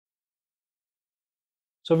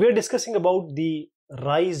So we are discussing about the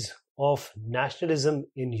rise of nationalism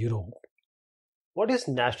in Europe. What is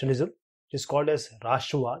nationalism? It is called as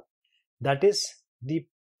Rashtravad. That is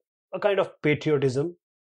a kind of patriotism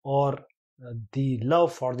or the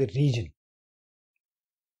love for the region.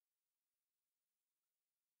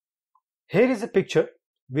 Here is a picture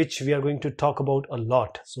which we are going to talk about a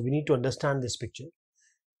lot. So we need to understand this picture.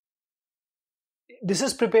 This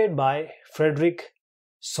is prepared by Frederick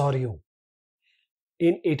Soriot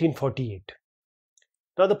in 1848.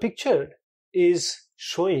 Now the picture is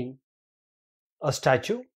showing a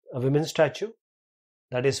statue, a women's statue,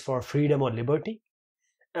 that is for freedom or liberty,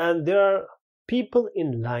 and there are people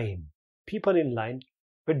in line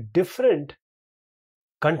with different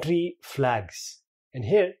country flags, and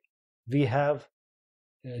here we have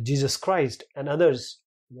Jesus Christ and others.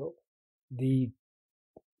 They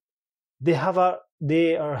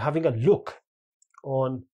are having a look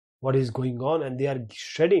on what is going on, and they are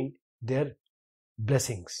shedding their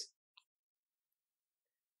blessings.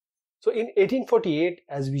 So in 1848,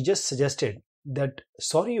 as we just suggested, that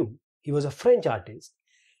Soriot, he was a French artist,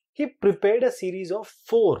 he prepared a series of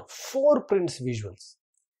four prints visuals,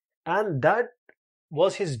 and that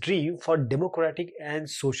was his dream for democratic and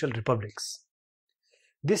social republics.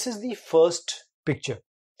 This is the first picture,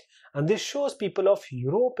 and this shows people of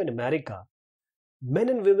Europe and America, men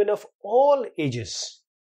and women of all ages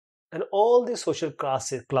and all the social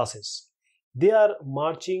classes. They are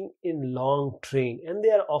marching in long train and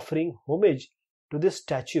they are offering homage to the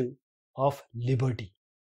Statue of Liberty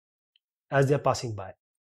as they are passing by.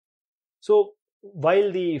 So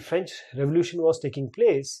while the French Revolution was taking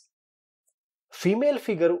place, female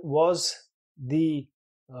figure was the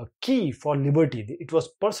key for liberty. It was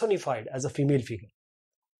personified as a female figure.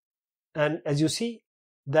 And as you see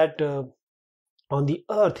that on the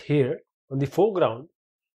earth here, on the foreground,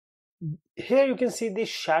 here you can see the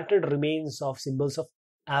shattered remains of symbols of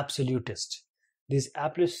absolutist. This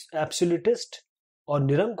absolutist or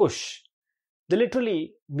Nirankush, they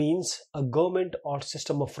literally means a government or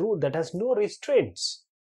system of rule that has no restraints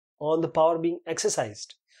on the power being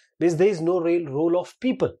exercised. Means there is no real role of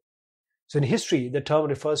people. So in history, the term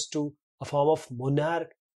refers to a form of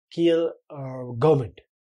monarchical government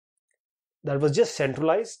that was just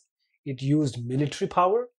centralized. It used military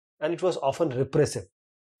power and it was often repressive.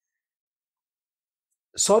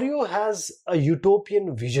 Soriot has a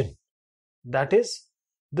utopian vision. That is,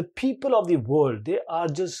 the people of the world, they are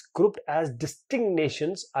just grouped as distinct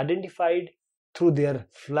nations identified through their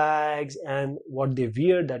flags and what they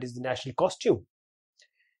wear, that is the national costume.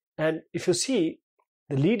 And if you see,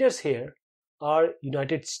 the leaders here are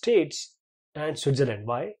United States and Switzerland.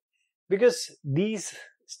 Why? Because these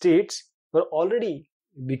states were already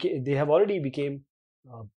became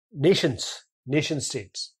nation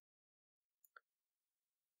states.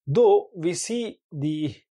 Though we see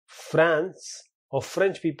the French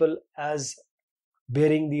people as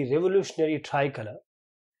bearing the revolutionary tricolor,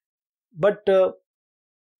 but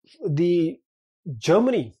the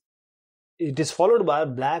Germany, it is followed by a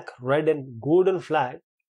black, red and golden flag.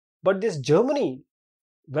 But this Germany,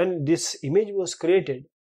 when this image was created,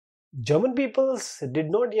 German peoples did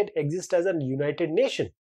not yet exist as a united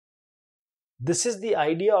nation. This is the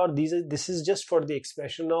idea, or this is just for the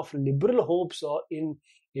expression of liberal hopes in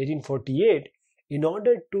 1848 in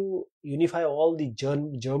order to unify all the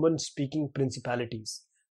German speaking principalities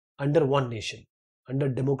under one nation, under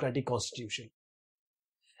democratic constitution.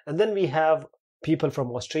 And then we have people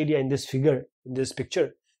from Australia in this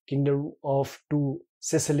picture, Kingdom of Two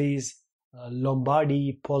Sicilies,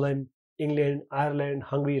 Lombardy, Poland, England, Ireland,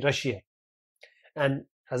 Hungary, Russia. And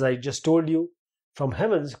as I just told you, from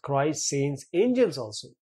heavens, Christ, saints, angels also,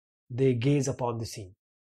 they gaze upon the scene.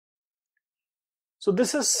 So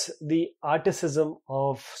this is the articism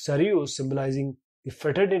of Soriot, symbolizing the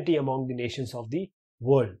fraternity among the nations of the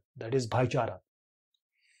world, that is Bhaichara.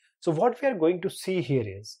 So what we are going to see here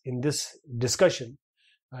is, in this discussion,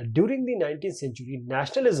 during the 19th century,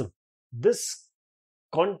 nationalism, this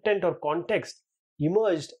content or context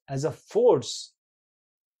emerged as a force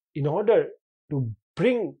in order to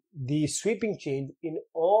bring the sweeping change in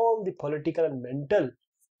all the political and mental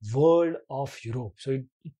world of Europe. So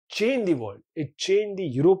it changed the world. It changed the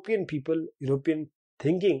European people, European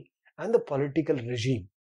thinking and the political regime.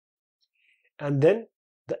 And then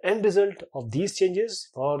the end result of these changes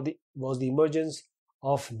was the emergence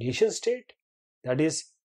of nation state, that is,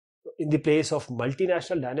 in the place of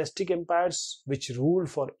multinational dynastic empires which ruled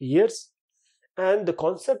for years, and the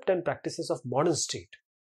concept and practices of modern state,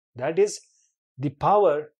 that is, the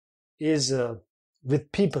power is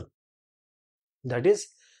with people. That is,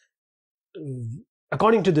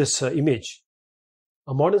 according to this image,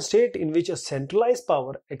 A modern state in which a centralized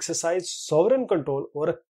power exercised sovereign control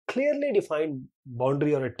over a clearly defined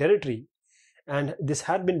boundary or a territory, and this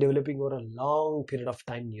had been developing over a long period of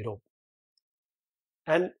time in Europe.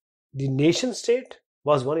 And the nation state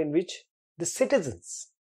was one in which the citizens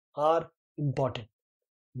are important,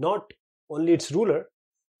 not only its ruler,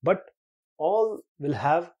 but all will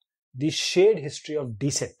have the shared history of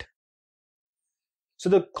descent. So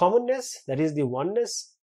the commonness, that is the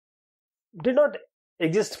oneness, did not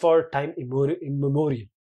exist for time immemorial.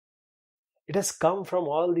 It has come from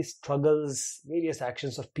all the struggles, various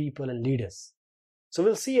actions of people and leaders. So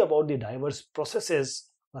we'll see about the diverse processes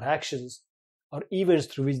or actions or events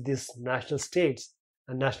through which these national states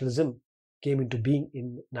and nationalism came into being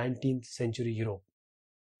in 19th century Europe.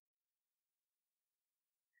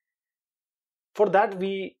 For that,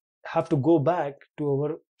 we have to go back to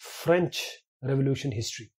our French Revolution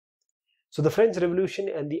history. So the French Revolution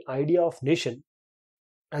and the idea of nation,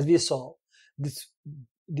 as we saw,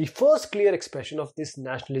 the first clear expression of this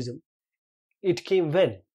nationalism, it came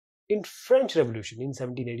when? In French Revolution in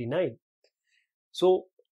 1789. So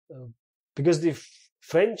because the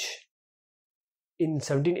French in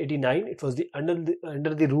 1789, it was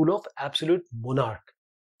under the rule of absolute monarch.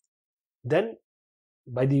 Then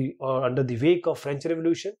under the wake of French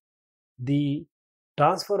Revolution, the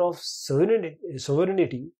transfer of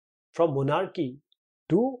sovereignty from monarchy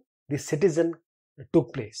to the citizen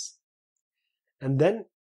took place. And then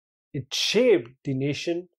it shaped the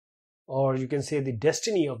nation, or you can say the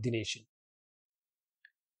destiny of the nation.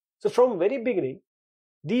 So from very beginning,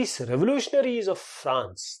 these revolutionaries of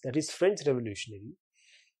France, that is French revolutionary,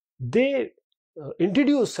 they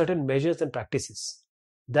introduced certain measures and practices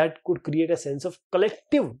that could create a sense of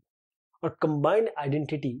collective or combined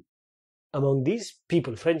identity among these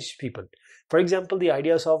people, French people. For example, the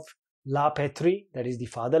ideas of la patrie, that is the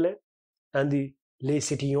fatherland, and the les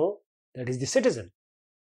citoyens, that is the citizen.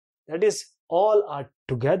 That is, all are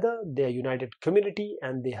together, they are united community,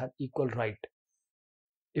 and they have equal right.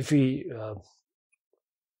 If we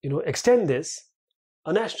extend this,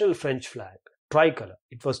 a national French flag, tricolor,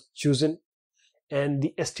 it was chosen, and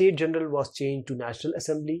the Estate General was changed to National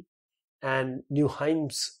Assembly, and new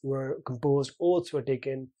hymns were composed, oaths were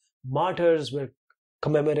taken, martyrs were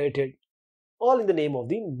commemorated, all in the name of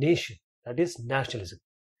the nation, that is nationalism.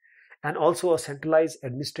 And also a centralized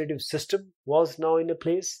administrative system was now in a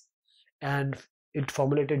place, and it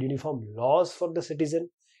formulated uniform laws for the citizen.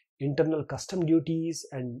 Internal custom duties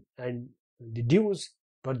and the dues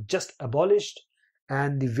were just abolished,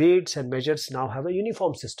 and the weights and measures now have a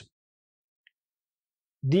uniform system.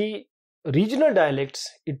 The regional dialects,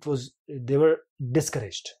 they were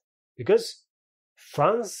discouraged because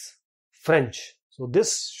French, so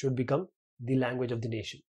this should become the language of the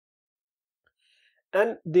nation.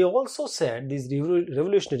 And they also said, these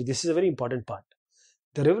revolutionary, this is a very important part,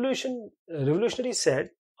 the revolutionary said,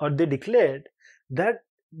 or they declared, that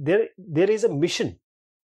there is a mission,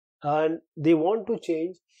 and they want to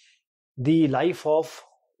change the life of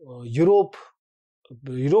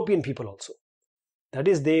European people also. That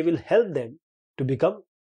is, they will help them to become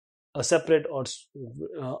a separate or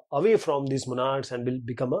away from these monarchs and will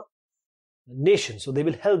become a nation. So they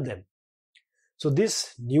will help them. So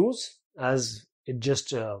this news, as it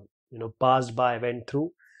just passed by, went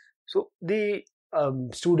through. So the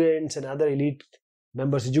students and other elite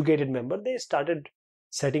members, educated members, they started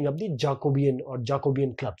setting up the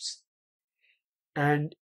Jacobean clubs,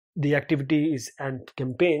 and the activities and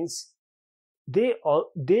campaigns, they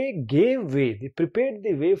gave way, they prepared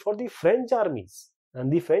the way for the French armies.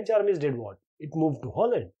 And the French armies did what? It moved to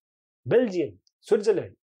Holland, Belgium,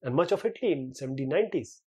 Switzerland, and much of Italy in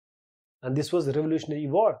 1790s. And this was the Revolutionary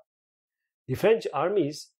War. The French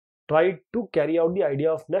armies tried to carry out the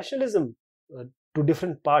idea of nationalism to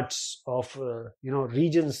different parts of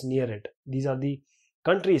regions near it. These are the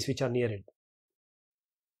countries which are near it.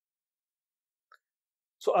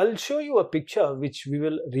 So I'll show you a picture which we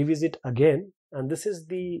will revisit again, and this is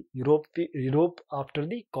the Europe after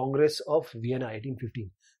the Congress of Vienna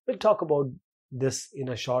 1815. We'll talk about this in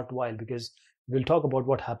a short while because we'll talk about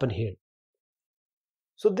what happened here.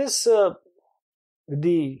 So this, with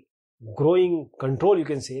the growing control, you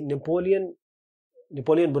can say, Napoleon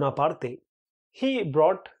Bonaparte, he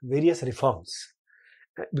brought various reforms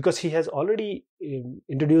because he has already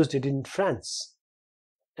introduced it in France.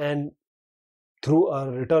 And through a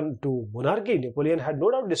return to monarchy, Napoleon had no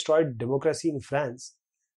doubt destroyed democracy in France,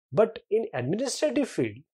 but in administrative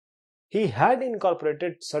field, he had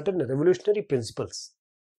incorporated certain revolutionary principles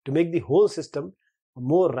to make the whole system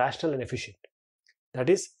more rational and efficient. That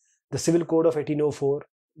is, the Civil Code of 1804,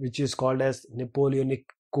 which is called as Napoleonic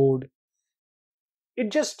Code,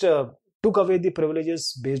 It just took away the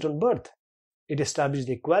privileges based on birth. It established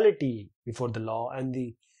equality before the law, and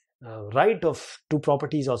the right to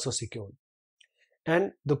property is also secured.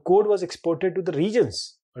 And the code was exported to the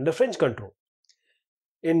regions under French control.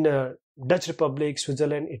 In Dutch Republic,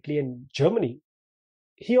 Switzerland, Italy, and Germany,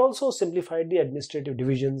 he also simplified the administrative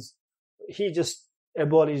divisions. He just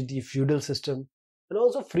abolished the feudal system and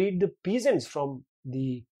also freed the peasants from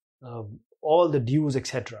the all the dues,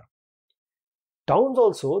 etc. Towns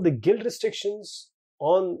also, the guild restrictions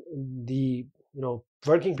on the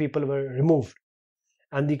working people were removed,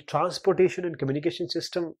 and the transportation and communication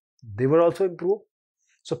system, they were also improved.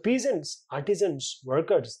 So peasants, artisans,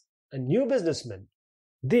 workers, and new businessmen,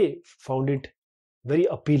 they found it very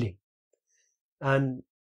appealing, and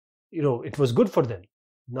it was good for them.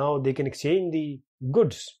 Now they can exchange the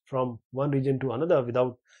goods from one region to another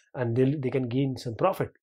and they can gain some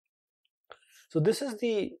profit. So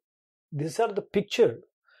these are the picture.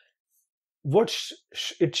 What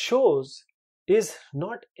it shows is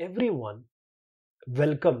not everyone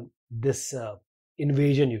welcome this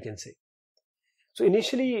invasion, you can say. So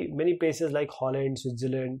initially, many places like Holland,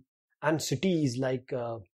 Switzerland, and cities like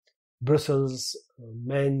Brussels,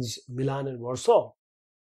 Mainz, Milan, and Warsaw,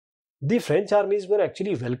 the French armies were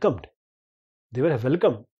actually welcomed. They were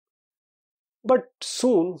welcome. But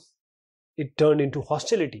soon it turned into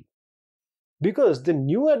hostility, because the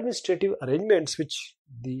new administrative arrangements which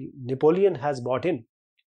the Napoleon has brought in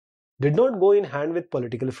did not go in hand with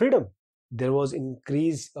political freedom. There was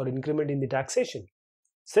increase or increment in the taxation,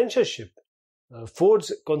 censorship,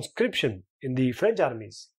 forced conscription in the French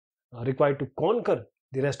armies, required to conquer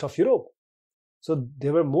the rest of Europe. So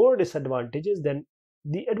there were more disadvantages than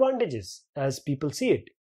the advantages as people see it.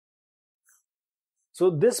 So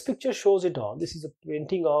this picture shows it all. This is a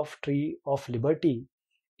painting of Tree of Liberty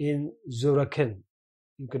in Zweibrücken.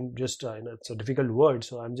 You can just, it's a difficult word,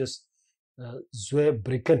 so I'm just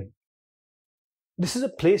Zweibrücken. This is a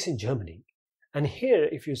place in Germany. And here,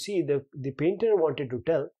 if you see, the painter wanted to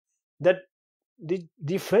tell that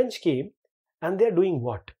the French came and they're doing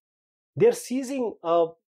what? They're seizing a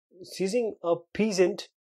peasant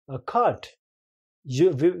cart.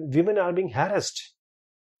 Women are being harassed.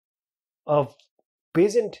 A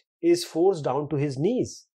peasant is forced down to his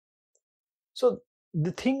knees. So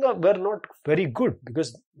the thing were not very good,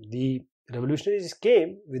 because the revolutionaries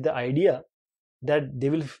came with the idea that they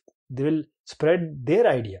will spread their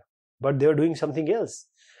idea, but they were doing something else.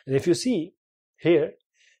 And if you see here,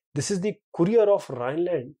 this is the courier of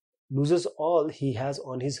Rhineland loses all he has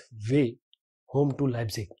on his way home to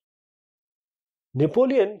Leipzig.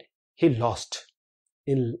 Napoleon, he lost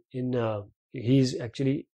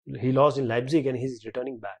he lost in Leipzig, and he's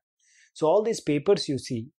returning back. So all these papers you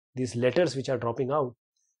see, these letters which are dropping out,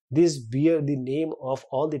 these bear the name of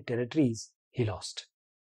all the territories he lost.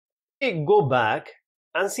 We go back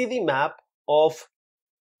and see the map of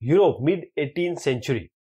Europe mid-18th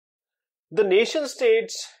century. The nation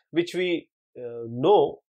states which we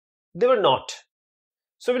know, they were not.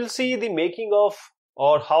 So we'll see the making of,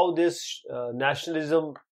 or how this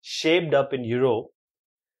nationalism shaped up in Europe.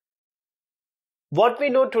 What we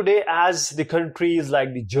know today as the countries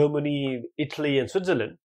like the Germany, Italy, and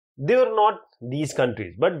Switzerland, they were not these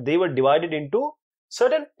countries, but they were divided into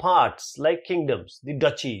certain parts like kingdoms, the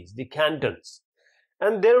duchies, the cantons,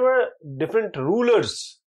 and there were different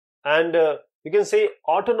rulers, and you can say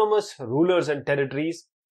autonomous rulers and territories,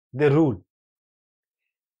 they rule.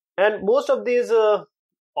 And most of these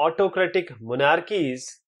autocratic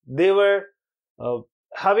monarchies, they were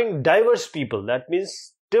having diverse people. That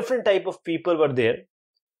means different type of people were there,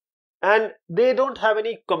 and they don't have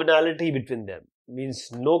any commonality between them. Means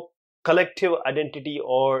no collective identity,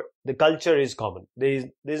 or the culture is common. There's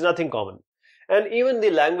nothing common. And even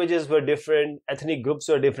the languages were different, ethnic groups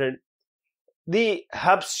were different. The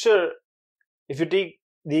Habsburg, if you take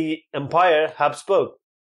the empire Habsburg,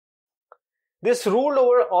 this ruled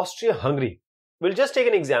over Austria-Hungary. We'll just take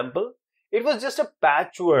an example. It was just a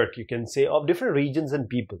patchwork, you can say, of different regions and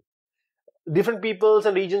people. Different peoples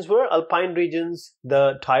and regions were Alpine regions,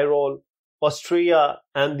 the Tyrol, Austria,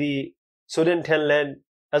 and the Sudetenland,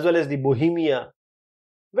 as well as the Bohemia,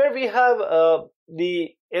 where we have the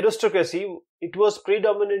aristocracy. It was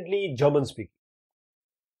predominantly German-speaking.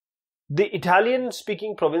 The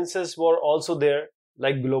Italian-speaking provinces were also there,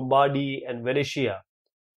 like Lombardy and Venetia.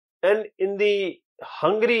 And in the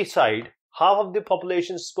Hungary side, half of the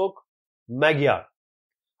population spoke Magyar.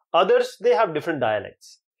 Others, they have different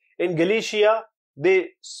dialects. In Galicia, the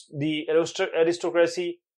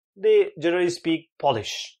aristocracy, they generally speak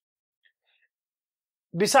Polish.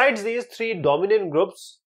 Besides these three dominant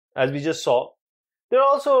groups, as we just saw, there are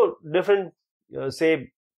also different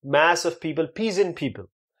say mass of people, peasant people,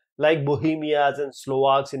 like Bohemians and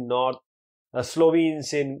Slovaks in north,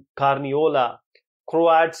 Slovenes in Carniola,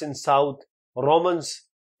 Croats in south, Romans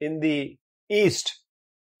in the east,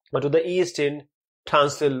 or to the east in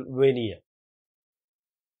Transylvania.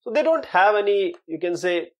 So they don't have any, you can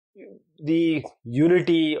say, the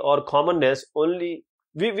unity or commonness. Only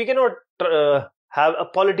we cannot have a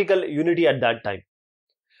political unity at that time.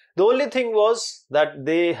 The only thing was that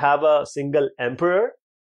they have a single emperor,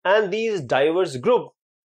 and these diverse group,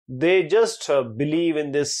 they just believe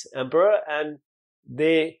in this emperor and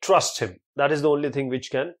they trust him. That is the only thing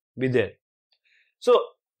which can be there. So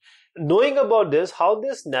knowing about this, how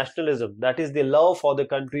this nationalism, that is the love for the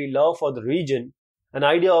country, love for the region, an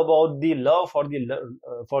idea about the love for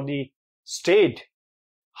the state,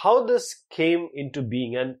 how this came into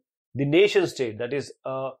being, and the nation state, that is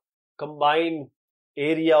a combined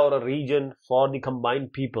area or a region for the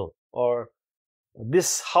combined people, or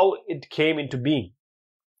this, how it came into being.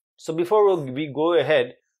 So before we go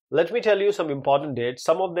ahead, let me tell you some important dates.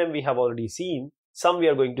 Some of them we have already seen, some we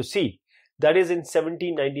are going to see. That is, in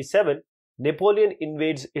 1797, Napoleon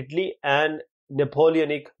invades Italy and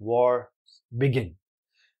Napoleonic War begin.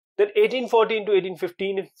 Then 1814 to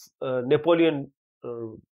 1815, Napoleon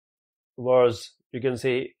was, you can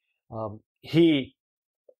say, he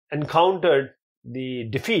encountered the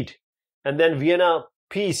defeat, and then Vienna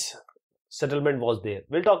peace settlement was there.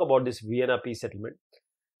 We'll talk about this Vienna peace settlement.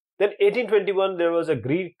 Then 1821, there was a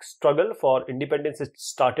Greek struggle for independence. It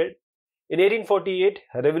started. In 1848,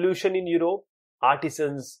 a revolution in Europe.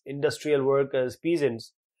 Artisans, industrial workers,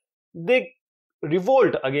 peasants, they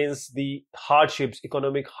revolt against the hardships,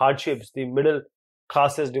 economic hardships. The middle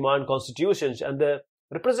classes demand constitutions, and the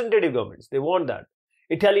representative governments, they want that.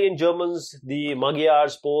 Italian, Germans, the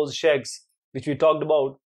Magyars, Poles, Czechs, which we talked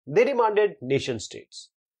about, they demanded nation states.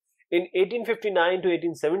 In 1859 to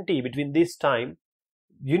 1870, between this time,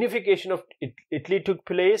 unification of Italy took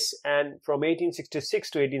place, and from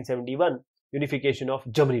 1866 to 1871, unification of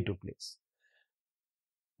Germany took place.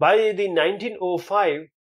 By the 1905,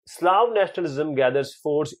 Slav nationalism gathers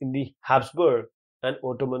force in the Habsburg and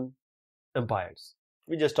Ottoman empires.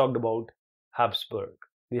 We just talked about Habsburg,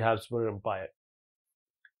 the Habsburg Empire.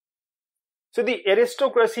 So the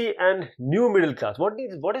aristocracy and new middle class. What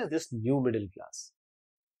is this new middle class?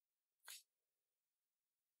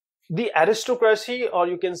 The aristocracy, or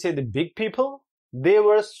you can say the big people, they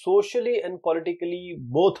were socially and politically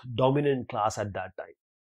both dominant class at that time.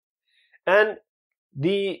 And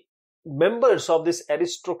the members of this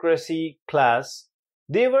aristocracy class,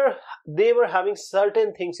 they were having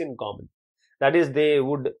certain things in common. That is, they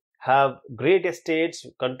would have great estates,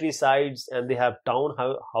 countrysides, and they have town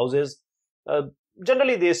houses.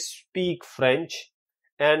 Generally, they speak French,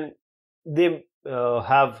 and they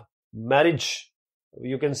have marriage,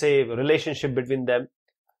 you can say, relationship between them.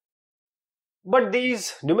 But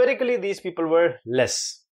numerically, these people were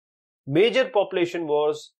less. Major population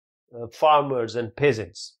was farmers and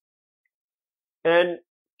peasants. And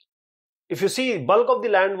if you see, bulk of the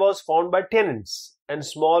land was found by tenants and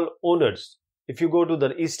small owners. If you go to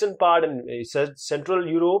the eastern part and Central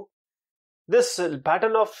Europe, this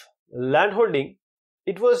pattern of landholding,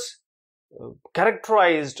 it was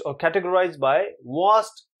characterized or categorized by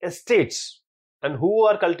vast estates. And who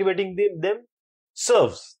are cultivating them?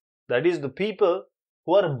 Serfs. That is, the people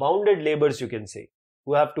who are bounded laborers, you can say,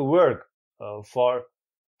 who have to work for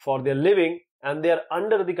their living, and they are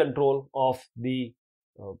under the control of the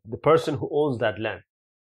person who owns that land.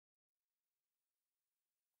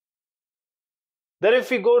 Then if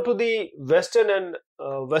we go to the western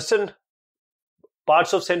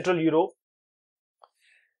parts of Central Europe,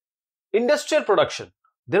 industrial production,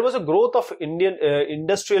 there was a growth of Indian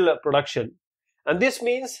industrial production, and this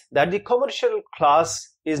means that the commercial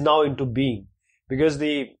class is now into being, because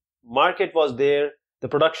the market was there, the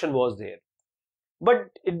production was there.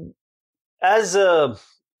 But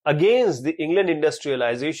against the England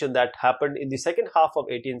industrialization that happened in the second half of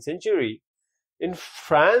 18th century, in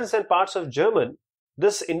France and parts of Germany,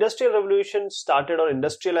 this industrial revolution started, or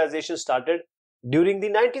industrialization started, during the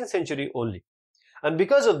 19th century only. And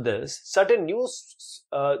because of this, certain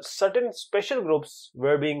special groups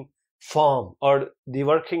were being formed, or the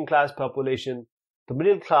working class population, the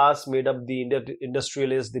middle class made up the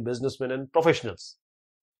industrialists, the businessmen and professionals.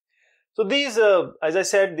 So these, as I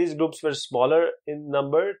said, these groups were smaller in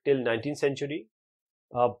number till 19th century.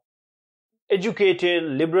 Educated,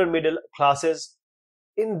 liberal middle classes.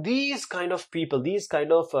 In these kind of people, these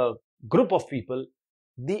kind of group of people,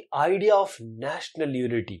 the idea of national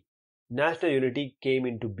unity came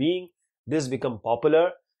into being. This became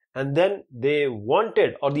popular, and then they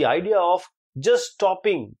wanted, or the idea of just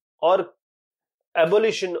stopping or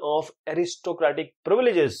abolition of aristocratic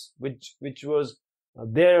privileges, which was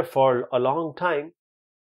there for a long time,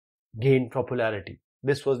 gained popularity.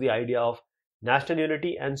 This was the idea of national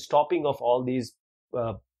unity and stopping of all these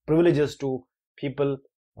privileges to people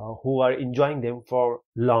who are enjoying them for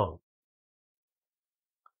long.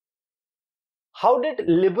 How did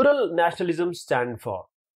liberal nationalism stand for?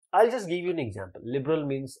 I'll just give you an example. Liberal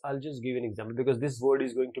means, I'll just give you an example because this word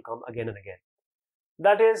is going to come again and again.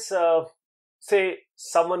 That is, say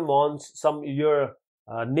someone wants, your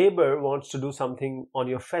neighbor wants to do something on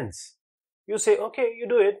your fence. You say, okay, you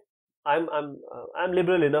do it. I'm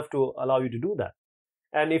liberal enough to allow you to do that.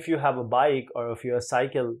 And if you have a bike or if you're a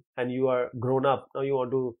cycle and you are grown up, now you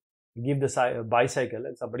want to give the bicycle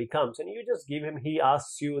and somebody comes and you just give him, he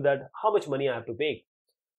asks you that how much money I have to pay.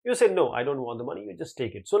 You say, no, I don't want the money, you just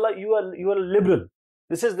take it. So like you are liberal.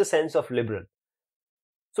 This is the sense of liberal.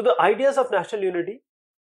 So the ideas of national unity,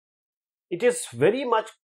 it is very much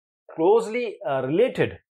closely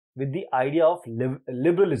related with the idea of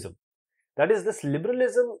liberalism. That is, this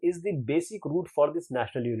liberalism is the basic root for this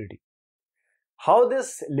national unity. How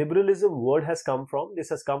this liberalism word has come from? This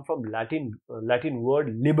has come from Latin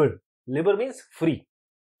word liber. Liber means free.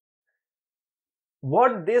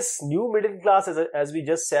 What this new middle class, as we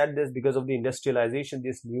just said this, because of the industrialization,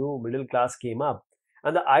 this new middle class came up.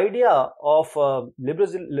 And the idea of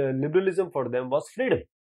liberalism for them was freedom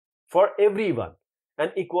for everyone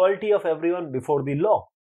and equality of everyone before the law.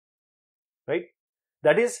 Right?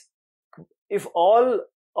 That is, if all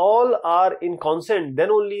are in consent, then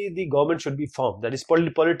only the government should be formed. That is,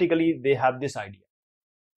 politically they have this idea.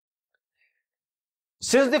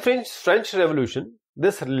 Since the French Revolution,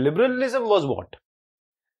 this liberalism was what?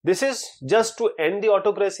 This is just to end the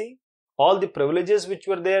autocracy, all the privileges which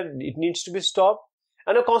were there, it needs to be stopped,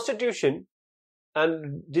 and a constitution,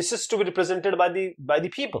 and this is to be represented by the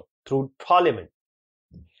people through parliament.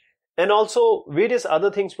 And also various other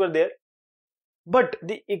things were there. But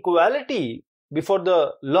the equality before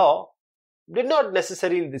the law did not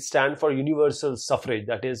necessarily stand for universal suffrage,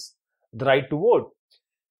 that is the right to vote.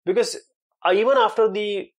 Because even after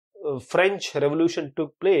the French Revolution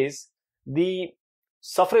took place, the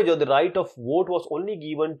suffrage or the right of vote was only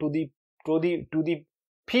given to the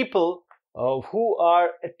people who are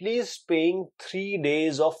at least paying 3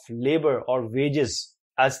 days of labor or wages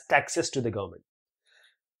as taxes to the government.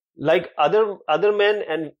 Like other men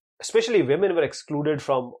and especially women were excluded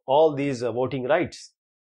from all these voting rights.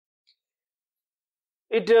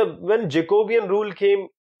 When Jacobean rule came,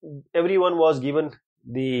 everyone was given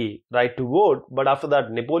the right to vote, but after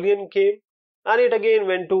that Napoleon came and it again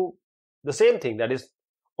went to the same thing, that is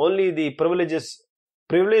only the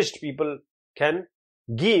privileged people can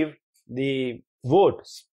give the vote.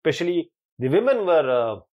 Especially the women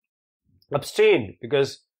were abstained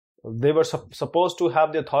because they were supposed to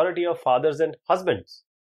have the authority of fathers and husbands.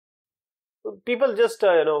 People just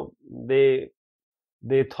they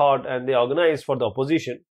thought and they organized for the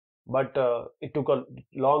opposition, but it took a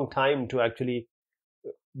long time to actually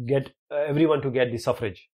get everyone to get the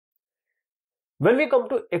suffrage. When we come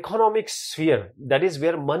to economic sphere, that is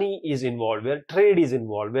where money is involved, where trade is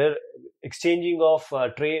involved, where exchanging of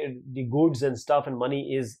trade, the goods and stuff and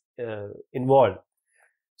money is involved.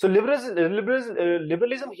 So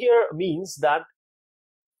liberalism here means that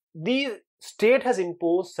the state has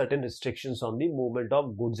imposed certain restrictions on the movement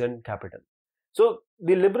of goods and capital. So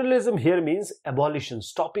the liberalism here means abolition,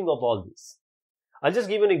 stopping of all this. I'll just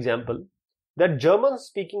give an example. That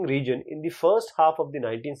German-speaking region in the first half of the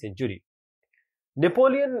 19th century,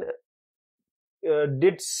 Napoleon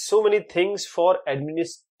did so many things for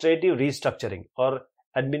administrative restructuring or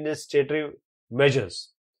administrative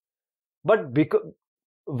measures. But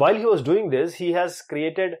while he was doing this, he has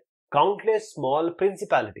created countless small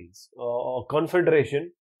principalities or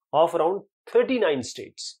confederation of around 39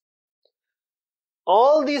 states.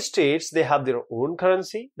 All these states, they have their own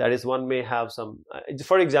currency. That is, one may have some,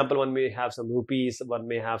 for example, one may have some rupees, one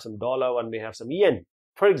may have some dollar, one may have some yen.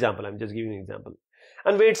 For example, I'm just giving an example.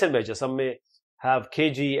 And weights and measures. Some may have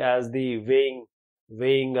kg as the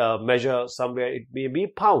weighing measure. Somewhere it may be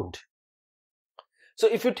pound. So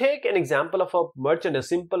if you take an example of a merchant, a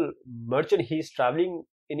simple merchant, he is traveling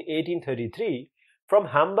in 1833 from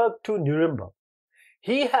Hamburg to Nuremberg.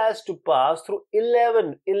 He has to pass through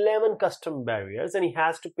 11 custom barriers and he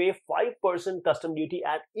has to pay 5% custom duty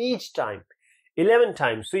at each time. 11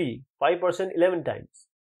 times. See, 5%, 11 times.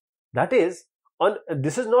 That is,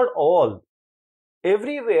 this is not all.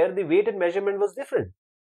 Everywhere the weight and measurement was different.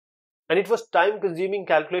 And it was time consuming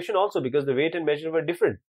calculation also because the weight and measurement were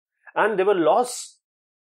different. And there were laws.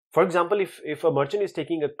 For example, if a merchant is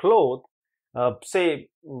taking a cloth it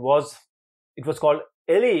was called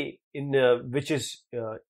LE, in which is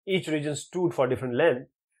each region stood for different length.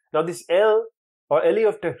 Now this L or LE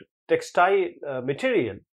of textile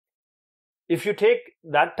material, if you take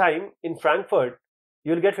that time in Frankfurt,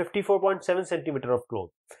 you will get 54.7 centimeter of cloth.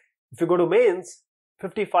 If you go to Mainz,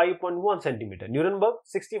 55.1 centimeter. Nuremberg,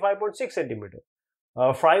 65.6 centimeter.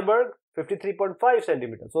 Freiburg, 53.5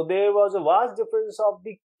 centimeter. So there was a vast difference of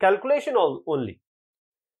the calculation only.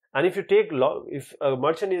 And if you take, if a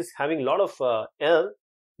merchant is having a lot of L,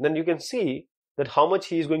 then you can see that how much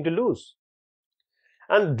he is going to lose.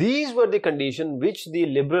 And these were the conditions which the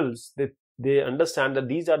liberals, they understand that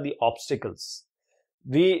these are the obstacles.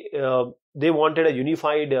 They wanted a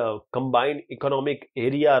unified combined economic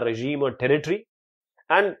area, regime or territory,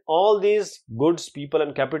 and all these goods, people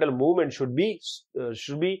and capital movement should be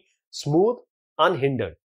smooth,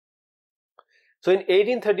 unhindered. So in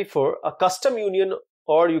 1834, a custom union,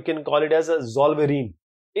 or you can call it as a Zollverein,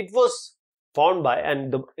 it was formed by,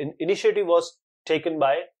 and the initiative was taken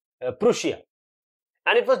by Prussia,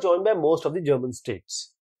 and it was joined by most of the German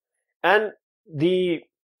states. And they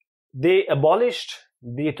abolished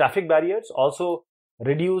the traffic barriers, also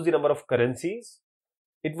reduced the number of currencies.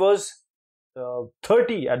 It was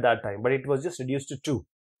 30 at that time, but it was just reduced to 2.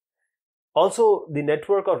 Also, the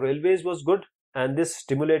network of railways was good, and this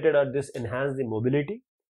stimulated or this enhanced the mobility.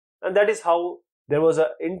 And that is how there was an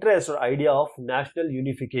interest or idea of national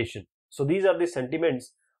unification. So these are the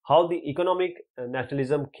sentiments, how the economic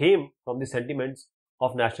nationalism came from the sentiments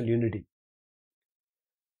of national unity.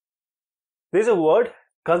 There is a word,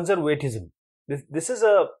 conservatism. This is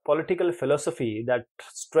a political philosophy that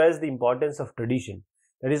stresses the importance of tradition.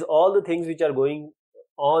 That is, all the things which are going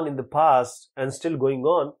on in the past and still going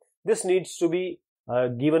on, this needs to be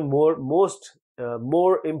given more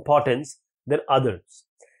importance than others.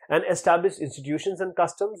 And established institutions and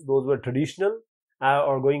customs, those were traditional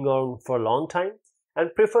or going on for a long time,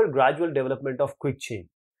 and prefer gradual development of quick change.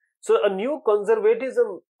 So a new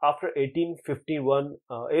conservatism after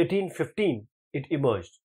 1815, it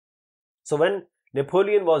emerged. So when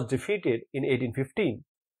Napoleon was defeated in 1815,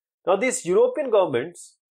 now these European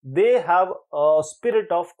governments, they have a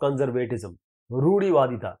spirit of conservatism,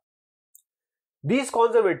 Rudivadita. These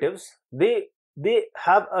conservatives, they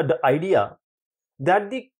have the idea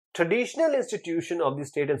that the traditional institution of the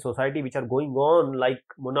state and society which are going on, like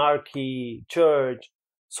monarchy, church,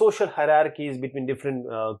 social hierarchies between different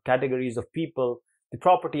categories of people, the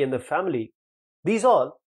property and the family, these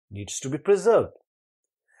all needs to be preserved.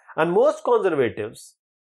 And most conservatives,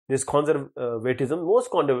 most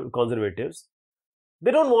conservatives,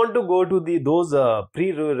 they don't want to go to those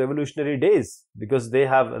pre-revolutionary days, because they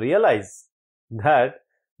have realized that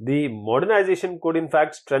the modernization could in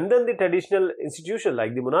fact strengthen the traditional institution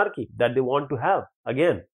like the monarchy that they want to have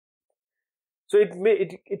again. So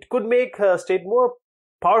it could make a state more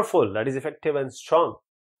powerful, that is effective and strong.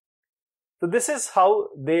 So this is how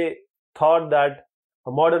they thought that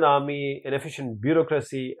a modern army, an efficient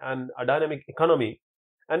bureaucracy, and a dynamic economy,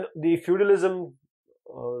 and the feudalism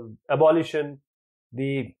abolition,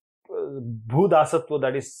 the bhudasatva,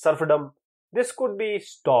 that is serfdom, this could be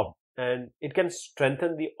stopped, and it can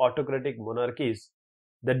strengthen the autocratic monarchies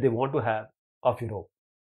that they want to have of Europe.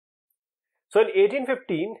 So in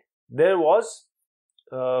 1815, there was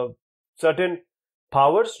certain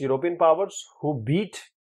powers, European powers, who beat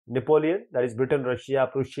Napoleon, that is Britain, Russia,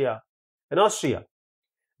 Prussia, and Austria.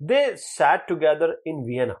 They sat together in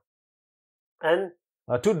Vienna and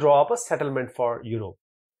to draw up a settlement for Europe.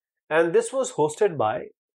 And this was hosted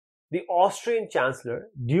by the Austrian Chancellor,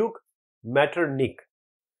 Duke Metternich.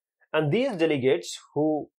 And these delegates,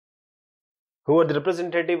 who were the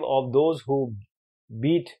representative of those who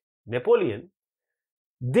beat Napoleon,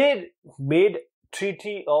 they made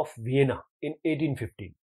Treaty of Vienna in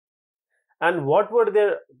 1815. And what were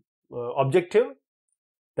their objective?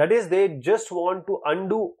 That is, they just want to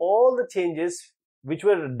undo all the changes which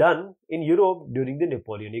were done in Europe during the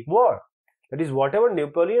Napoleonic War. That is, whatever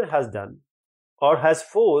Napoleon has done or has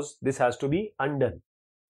forced, this has to be undone.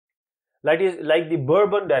 Like the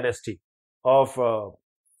Bourbon dynasty of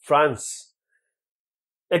France.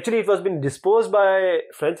 Actually, it was been disposed by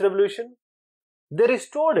French Revolution. They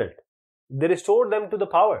restored it. They restored them to the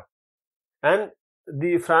power. And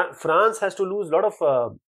France has to lose a lot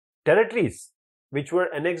of territories which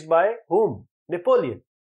were annexed by whom? Napoleon.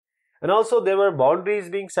 And also there were boundaries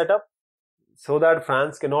being set up so that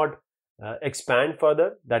France cannot expand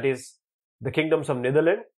further. That is the kingdoms of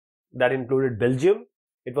Netherlands, that included Belgium.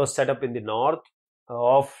 It was set up in the north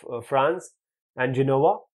of France, and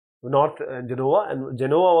Genoa, and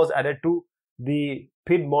Genoa was added to the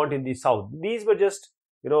Piedmont in the south. These were just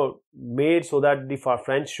made so that the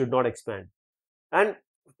French should not expand. And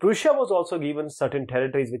Prussia was also given certain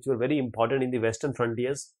territories which were very important in the western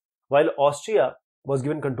frontiers, while Austria was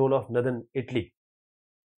given control of northern Italy.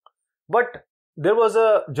 But there was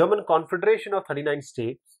a German confederation of 39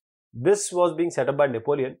 states. This was being set up by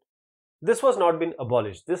Napoleon. This was not been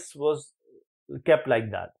abolished. This was kept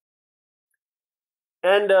like that.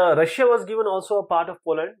 And Russia was given also a part of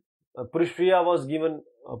Poland. Prussia was given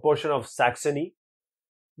a portion of Saxony.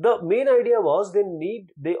 The main idea was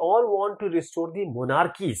they all want to restore the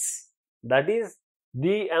monarchies. That is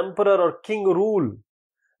the emperor or king rule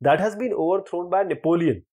that has been overthrown by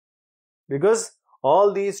Napoleon. Because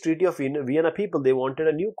all these Treaty of Vienna people, they wanted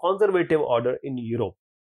a new conservative order in Europe.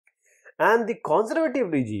 And the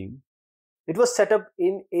conservative regime, it was set up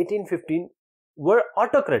in 1815, were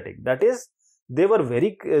autocratic. That is, they were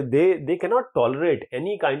they cannot tolerate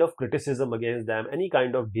any kind of criticism against them, any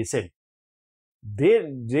kind of dissent.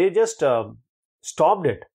 They just stopped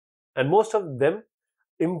it, and most of them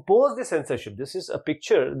imposed the censorship. This is a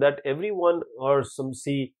picture that everyone or some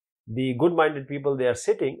see the good-minded people, they are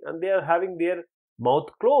sitting and they are having their mouth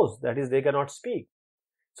closed. That is, they cannot speak.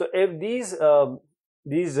 So if these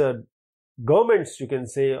governments, you can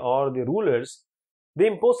say, or the rulers, they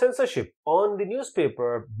impose censorship on the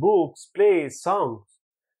newspaper, books, plays, songs,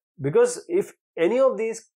 because if any of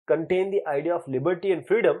these contain the idea of liberty and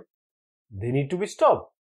freedom, they need to be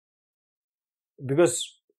stopped,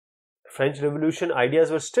 because French Revolution ideas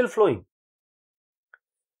were still flowing.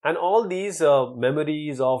 And all these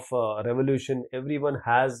memories of revolution everyone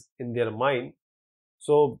has in their mind.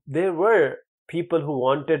 So there were people who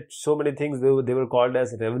wanted so many things. They were called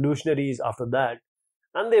as revolutionaries after that.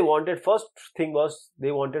 And they wanted, first thing was,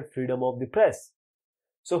 they wanted freedom of the press.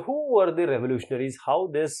 So who were the revolutionaries? How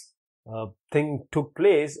this thing took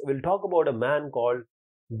place? We'll talk about a man called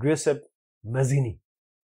Giuseppe Mazzini.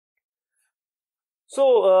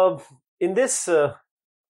 So in these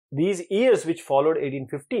years which followed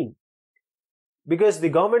 1815, because the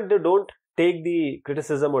government, they don't take the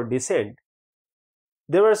criticism or dissent,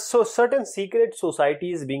 there were certain secret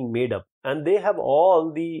societies being made up, and they have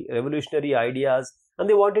all the revolutionary ideas, and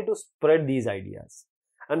they wanted to spread these ideas.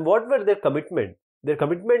 And what were their commitment? Their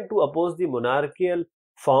commitment to oppose the monarchical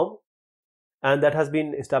form, and that has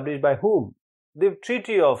been established by whom? The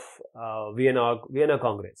Treaty of Vienna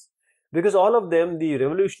Congress. Because all of them, the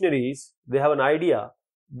revolutionaries, they have an idea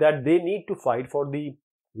that they need to fight for the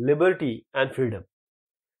liberty and freedom.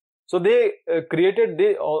 So they created,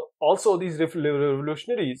 also these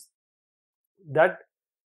revolutionaries, that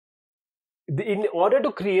in order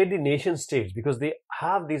to create the nation states, because they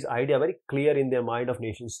have this idea very clear in their mind of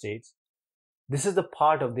nation states, this is the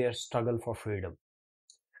part of their struggle for freedom.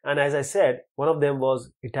 And as I said, one of them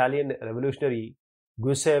was Italian revolutionary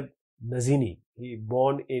Giuseppe Mazzini. He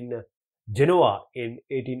born in Genoa in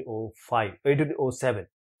 1807.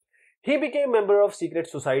 He became member of secret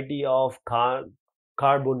society of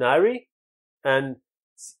Carbonari, and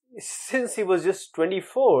since he was just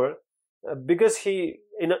 24, because he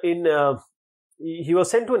was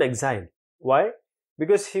sent to an exile. Why?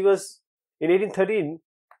 Because he was in 1813.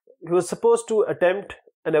 He was supposed to attempt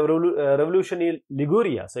a revolution in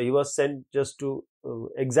Liguria, so he was sent just to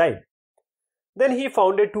exile. Then he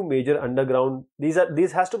founded two major underground.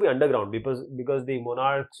 These has to be underground because the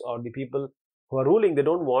monarchs or the people who are ruling, they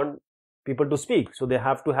don't want people to speak, so they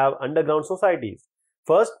have to have underground societies.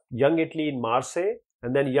 First, Young Italy in Marseille,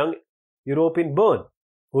 and then Young Europe in Bern,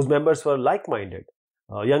 whose members were like-minded.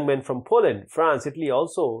 Young men from Poland, France, Italy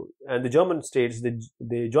also, and the German states,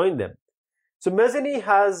 they joined them. So Mazzini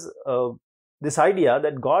has this idea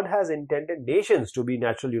that God has intended nations to be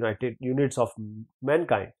natural united units of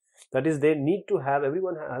mankind. That is, they need to have,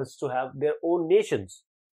 everyone has to have their own nations.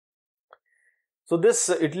 So this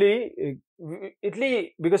Italy,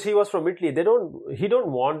 because he was from Italy, he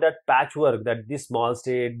don't want that patchwork, that this small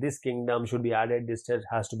state, this kingdom should be added, this state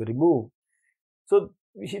has to be removed. So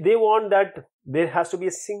they want that there has to be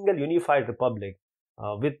a single unified republic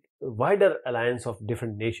with wider alliance of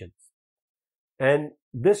different nations. And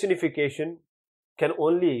this unification can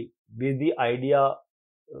only be the idea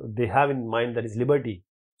they have in mind, that is liberty.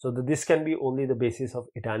 So this can be only the basis of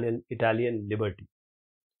Italian liberty.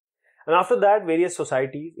 And after that, various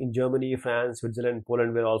societies in Germany, France, Switzerland,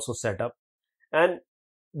 Poland were also set up. And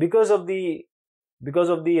because of the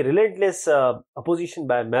relentless opposition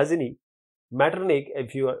by Mazzini, Metternich,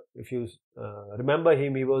 if you remember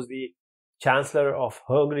him, he was the chancellor of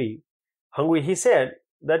Hungary. He said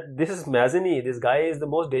that this is Mazzini, this guy is the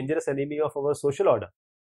most dangerous enemy of our social order.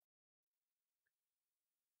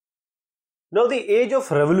 Now the age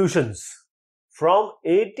of revolutions from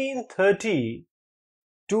 1830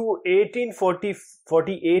 to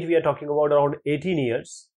 1848, we are talking about around 18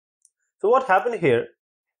 years. So what happened here,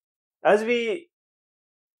 as we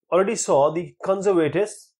already saw, the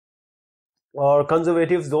conservatives,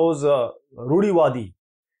 those Rudiwadi,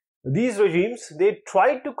 these regimes, they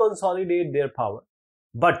tried to consolidate their power.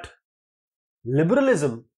 But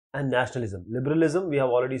liberalism and nationalism, liberalism we have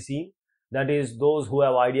already seen, that is those who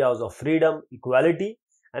have ideas of freedom, equality,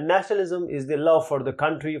 and nationalism is the love for the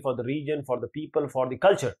country, for the region, for the people, for the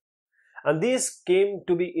culture. And these came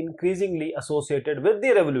to be increasingly associated with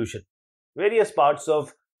the revolution. Various parts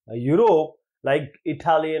of Europe, like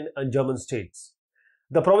Italian and German states,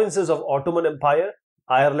 the provinces of Ottoman Empire,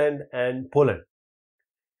 Ireland and Poland.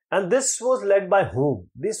 And this was led by whom?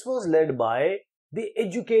 This was led by the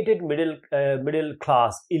educated middle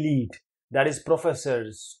class elite, that is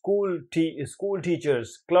professors, school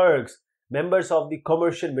teachers, clerks, members of the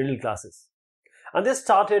commercial middle classes. And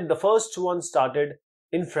the first one started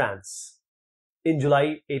in France in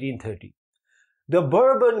July 1830. The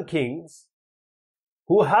Bourbon kings,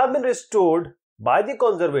 who have been restored by the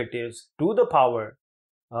conservatives to the power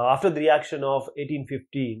after the reaction of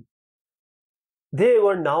 1815, they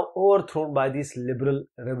were now overthrown by these liberal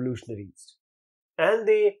revolutionaries. And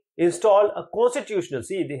they installed a constitutional,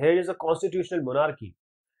 here is a constitutional monarchy.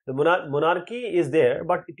 The monarchy is there,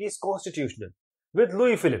 but it is constitutional, with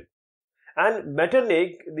Louis Philippe. And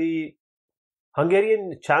Metternich, the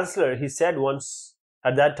Hungarian chancellor, he said once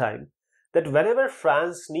at that time that whenever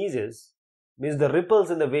France sneezes, means the ripples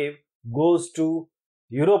in the wave goes to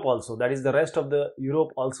Europe also, that is the rest of the Europe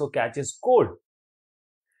also catches cold.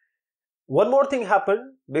 One more thing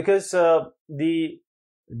happened, because the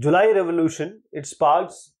July Revolution, it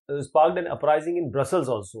sparked an uprising in Brussels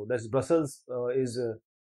also. That's Brussels is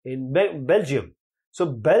in Belgium. So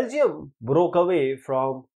Belgium broke away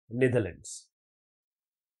from Netherlands.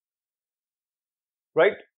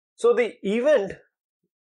 Right? So the event,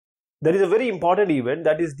 there is a very important event,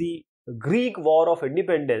 that is the Greek War of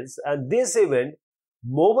Independence, and this event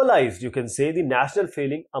mobilized, you can say, the national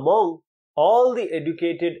feeling among all the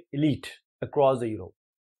educated elite across the Europe.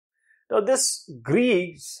 Now this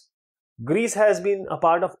Greece has been a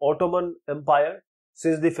part of Ottoman Empire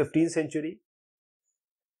since the 15th century.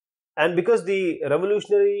 And because the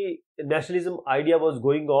revolutionary nationalism idea was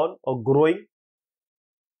going on or growing,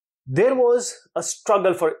 there was a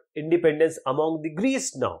struggle for independence among the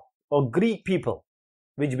Greece now, or Greek people,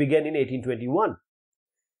 which began in 1821.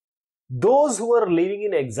 Those who are living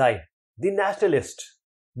in exile, the nationalists,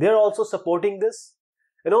 they are also supporting this.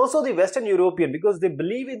 And also the Western European, because they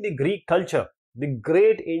believe in the Greek culture, the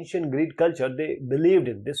great ancient Greek culture, they believed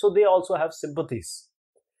in this, so they also have sympathies.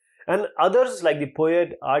 And others like the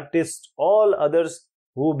poet, artist, all others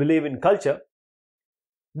who believe in culture,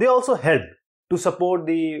 they also help to support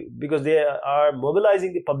because they are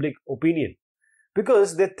mobilizing the public opinion,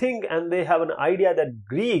 because they think and they have an idea that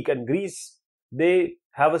Greek and Greece, they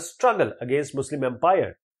have a struggle against Muslim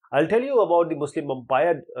empire. I'll tell you about the Muslim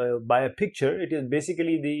empire by a picture. It is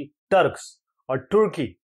basically the Turks or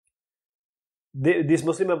Turkey. This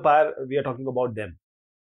Muslim empire, we are talking about them.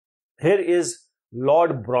 Here is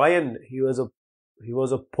Lord Byron. He was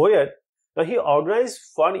a poet. Now he organized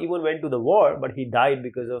fun, even went to the war, but he died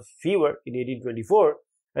because of fever in 1824.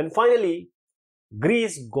 And finally,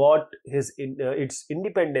 Greece got its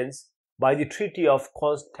independence by the Treaty of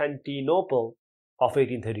Constantinople of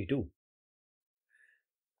 1832.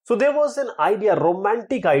 So there was an idea,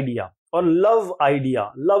 romantic idea or love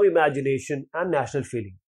idea, love imagination and national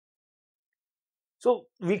feeling. So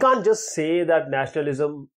we can't just say that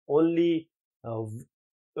nationalism only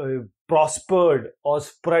prospered or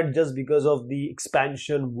spread just because of the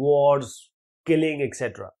expansion, wars, killing,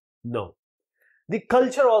 etc. No. The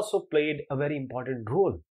culture also played a very important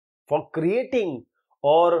role for creating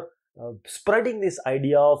or spreading this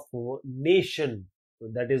idea of nation,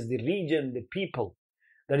 that is the region, the people.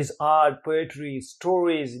 That is art, poetry,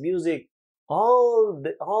 stories, music,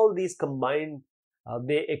 all these combined,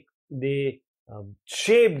 they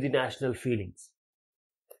shape the national feelings.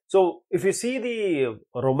 So if you see the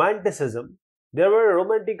romanticism, there were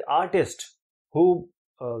romantic artists who,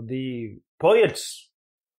 the poets,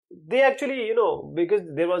 they actually, because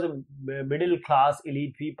there was a middle class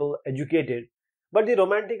elite people educated, but the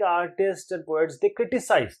romantic artists and poets, they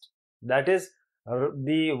criticized. That is,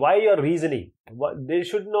 why you're reasoning. There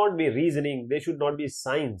should not be reasoning, there should not be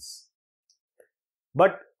science,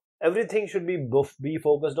 but everything should be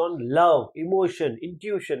focused on love, emotion,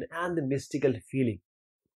 intuition and the mystical feeling.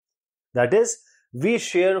 That is, we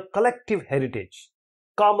share collective heritage,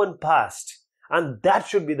 common past, and that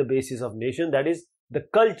should be the basis of nation. That is the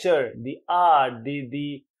culture, the art,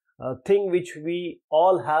 the thing which we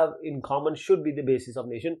all have in common should be the basis of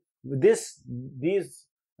nation. These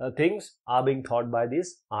things are being thought by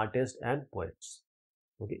these artists and poets.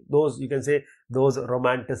 Okay, those, you can say, those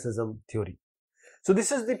romanticism theory. So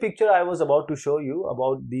this is the picture I was about to show you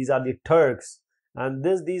about. These are the Turks, and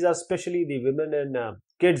these are especially the women and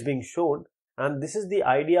kids being shown. And this is the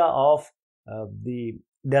idea of the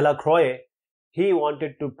Delacroix. He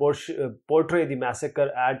wanted to portray the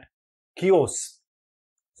massacre at Chios.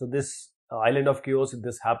 So this island of Chios,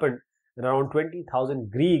 this happened, and around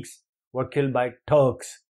 20,000 Greeks were killed by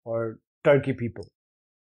Turks or Turkey people.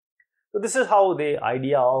 So this is how the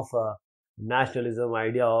idea of nationalism,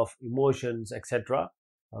 idea of emotions, etc.,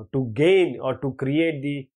 to gain or to create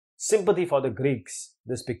the sympathy for the Greeks,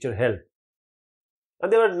 this picture helped.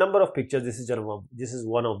 And there were a number of pictures. This is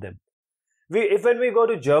one of them. When we go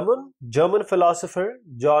to German philosopher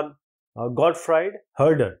John Gottfried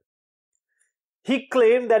Herder, he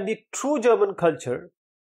claimed that the true German culture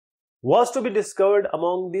was to be discovered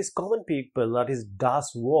among these common people, that is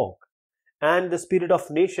Das Volk, and the spirit of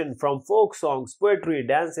nation from folk songs, poetry,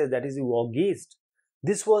 dances, that is the Volksgeist.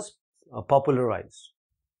 This was popularized,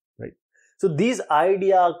 right? So these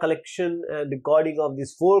idea collection and recording of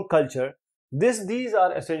this folk culture, these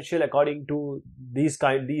are essential according to these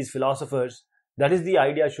philosophers. That is, the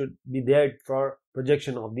idea should be there for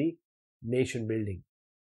projection of the nation building.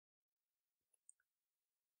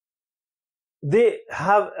 They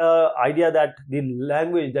have an idea that the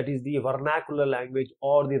language, that is the vernacular language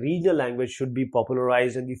or the regional language, should be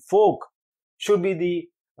popularized, and the folk should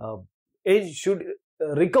be should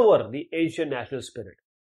recover the ancient national spirit,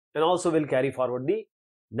 and also will carry forward the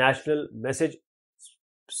national message,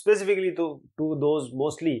 specifically to those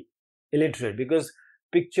mostly illiterate, because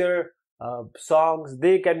picture songs,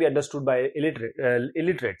 they can be understood by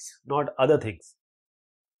illiterates, not other things.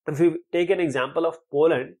 If we take an example of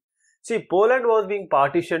Poland, see, Poland was being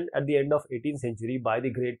partitioned at the end of 18th century by the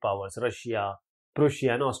great powers, Russia,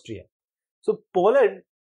 Prussia and Austria. So Poland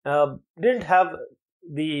didn't have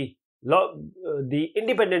the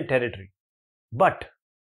independent territory, but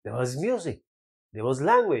there was music, there was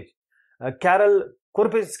language. Karol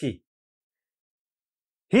Kurpinski,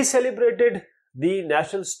 he celebrated the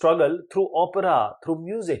national struggle through opera, through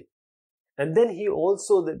music, and then he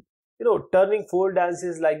also, turning folk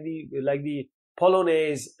dances like the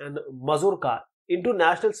Polonaise and Mazurka into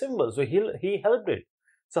national symbols. So he helped it.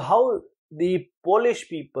 So how the Polish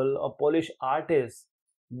people or Polish artists,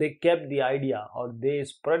 they kept the idea, or they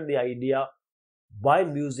spread the idea by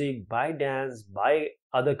music, by dance, by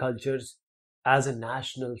other cultures as a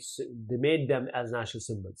national, they made them as national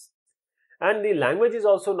symbols. And the language is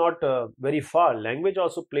also not very far. Language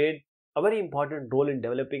also played a very important role in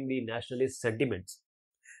developing the nationalist sentiments.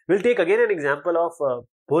 We'll take again an example of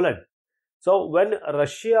Poland. So when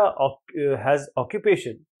Russia has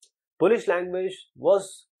occupation, Polish language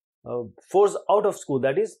was forced out of school.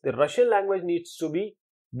 That is, the Russian language needs to be,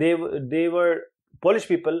 Polish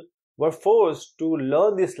people were forced to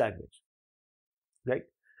learn this language, right?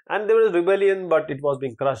 And there was rebellion, but it was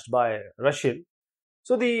being crushed by Russian.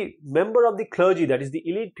 So the member of the clergy, that is the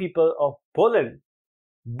elite people of Poland,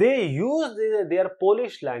 they used their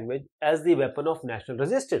Polish language as the weapon of national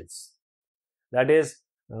resistance. That is,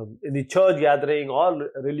 in the church gathering or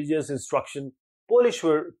religious instruction,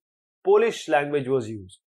 Polish language was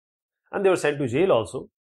used, and they were sent to jail also,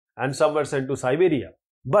 and some were sent to Siberia.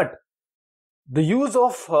 But the use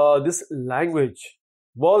of this language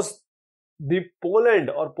was the Poland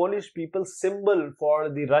or Polish people's symbol for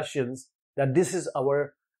the Russians, that this is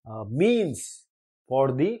our means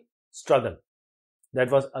for the struggle that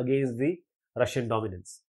was against the Russian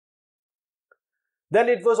dominance. Then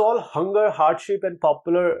it was all hunger, hardship and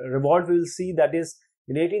popular revolt. We will see that is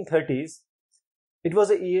in 1830s. It was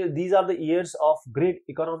these are the years of great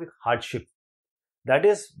economic hardship. That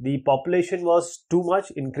is, the population was too much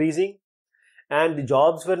increasing and the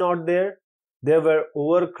jobs were not there. There were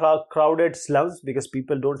overcrowded slums because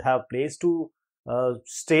people don't have place to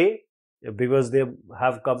stay, because they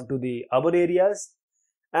have come to the urban areas.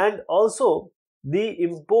 And also the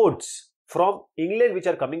imports from England which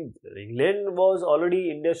are coming. England was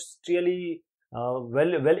already industrially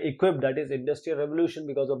well equipped, that is industrial revolution.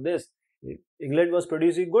 Because of this, England was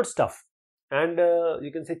producing good stuff and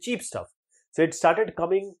you can say cheap stuff. So it started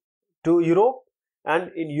coming to Europe,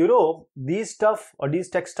 and in Europe these stuff or these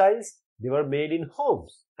textiles, they were made in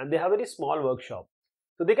homes and they have a very small workshop.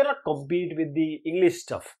 So they cannot compete with the English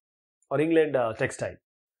stuff or England textile.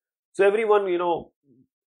 So everyone,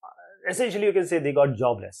 essentially you can say they got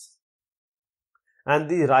jobless. And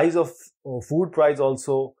the rise of food price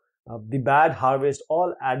also, the bad harvest,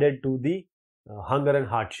 all added to the hunger and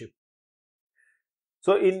hardship.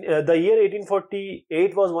 So in the year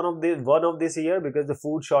 1848 was one of this year, because the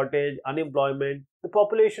food shortage, unemployment, the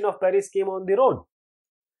population of Paris came on the road,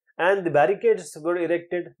 and the barricades were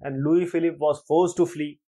erected, and Louis Philippe was forced to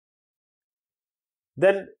flee.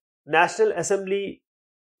 Then National Assembly,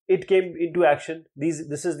 it came into action. This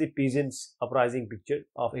is the peasants uprising picture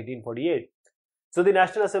of 1848. So the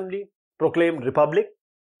National Assembly proclaimed republic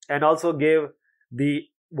and also gave the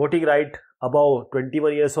voting right above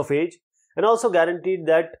 21 years of age, and also guaranteed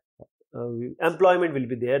that employment will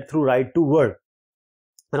be there through right to work,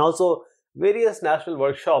 and also various national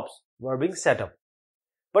workshops were being set up.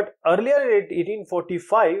 But earlier in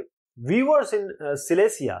 1845, weavers in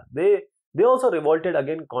Silesia, they also revolted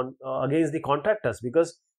against the contractors,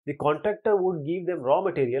 because the contractor would give them raw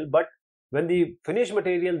material, but when the finished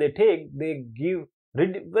material they take, they give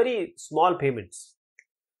very small payments.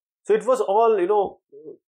 So it was all,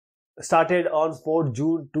 started on 4th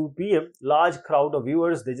June, 2 p.m. Large crowd of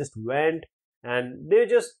viewers, they just went, and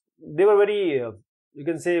they were very, you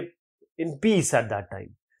can say, in peace at that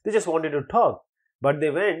time. They just wanted to talk, but they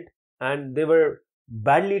went and they were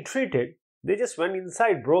badly treated. They just went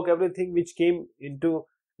inside, broke everything which came into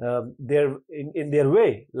in their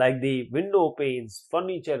way, like the window panes,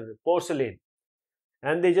 furniture, porcelain,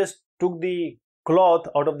 and they just took the cloth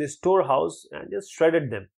out of the storehouse and just shredded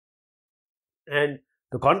them. And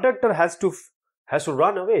the contractor has to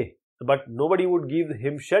run away, but nobody would give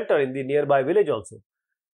him shelter in the nearby village also.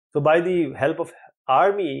 So by the help of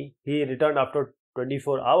army, he returned after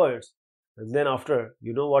 24 hours. And then after,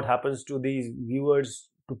 what happens to these viewers,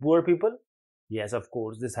 to poor people? Yes, of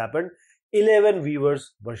course, this happened. 11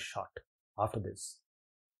 viewers were shot after this.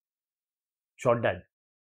 Shot dead.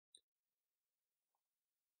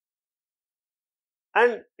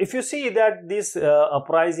 And if you see that this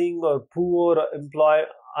uprising or poor,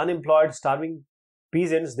 unemployed, starving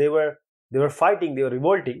peasants, they were fighting, they were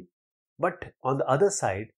revolting. But on the other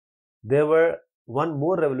side, there were one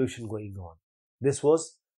more revolution going on. This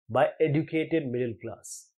was by educated middle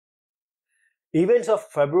class. Events of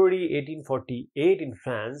February 1848 in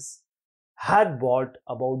France had brought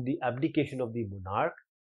about the abdication of the monarch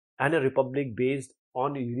and a republic based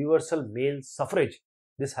on universal male suffrage.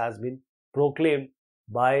 This has been proclaimed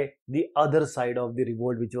by the other side of the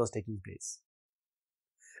revolt which was taking place.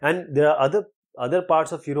 And there are other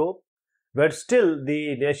parts of Europe where still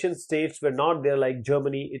the nation states were not there, like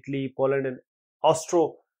Germany, Italy, Poland, and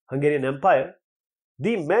Austro-Hungarian Empire.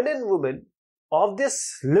 The men and women of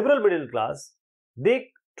this liberal middle class, they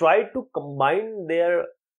tried to combine their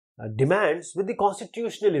demands with the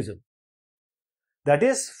constitutionalism. That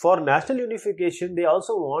is, for national unification, they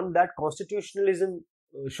also want that constitutionalism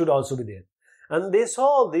should also be there. And they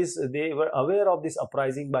saw this, they were aware of this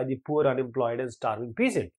uprising by the poor, unemployed, and starving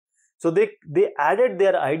peasant. So they added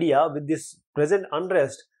their idea with this present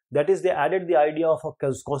unrest. That is, they added the idea of a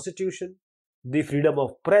constitution, the freedom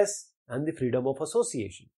of press, and the freedom of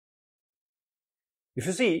association. If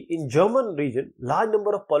you see, in German region, large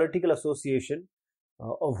number of political association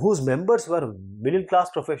of whose members were middle class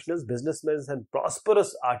professionals, businessmen, and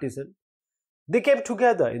prosperous artisans, they came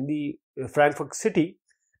together in the Frankfurt city,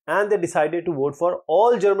 and they decided to vote for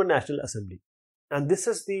all German National Assembly. And this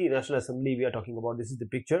is the National Assembly we are talking about. This is the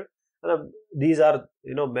picture. And these are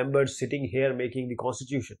members sitting here making the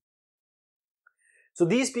constitution. So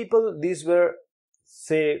these people, these were,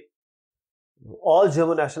 say, all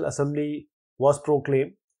German National Assembly was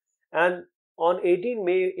proclaimed, and on 18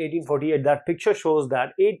 May 1848, that picture shows that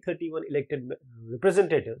 831 elected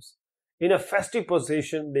representatives in a festive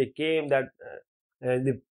procession, they came that in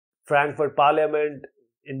the Frankfurt Parliament,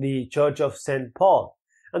 in the Church of St. Paul,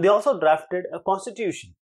 and they also drafted a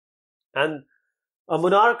constitution, and a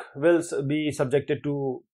monarch will be subjected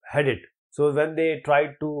to head it. So when they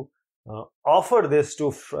tried to offer this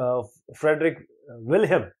to Frederick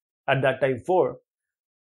Wilhelm at that time,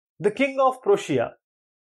 the king of Prussia,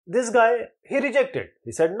 this guy, he rejected.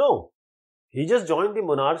 He said no. He just joined the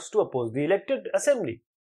monarchs to oppose the elected assembly,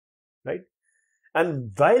 right?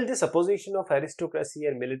 And while this opposition of aristocracy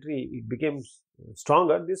and military, it became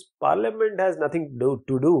stronger, this parliament has nothing to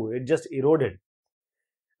do. It just eroded.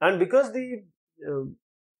 And because the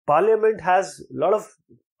parliament has a lot of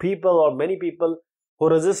people, or many people, who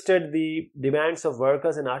resisted the demands of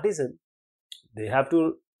workers and artisans, they have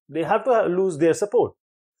to lose their support.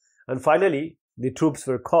 And finally, the troops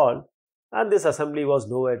were called, and this assembly was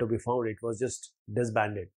nowhere to be found. It was just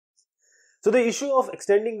disbanded. So the issue of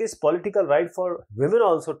extending this political right for women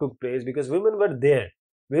also took place, because women were there.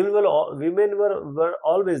 Women were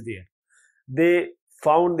always there. They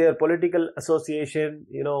found their political association,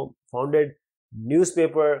 founded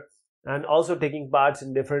newspaper, and also taking parts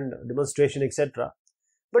in different demonstration, etc.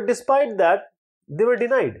 But despite that, they were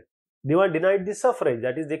denied. They were denied the suffrage,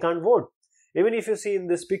 that is, they can't vote. Even if you see in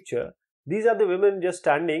this picture, these are the women just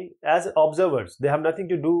standing as observers. They have nothing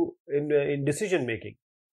to do in decision making.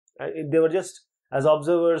 They were just as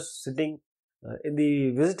observers sitting in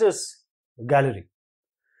the visitors gallery.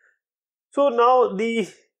 So now the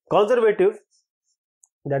conservative,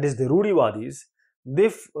 that is the Rudiwadis,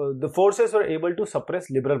 the forces were able to suppress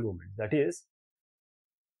liberal movement. That is,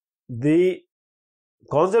 the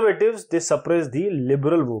conservatives, they suppressed the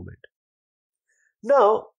liberal movement.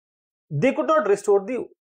 Now, they could not restore the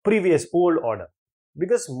previous old order,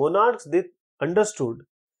 because monarchs, they understood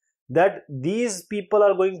that these people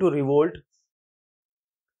are going to revolt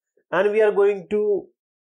and we are going to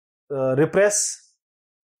repress.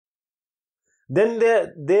 Then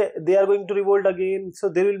they are going to revolt again. So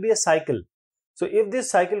there will be a cycle. So if this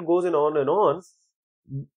cycle goes on and on,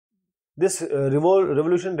 this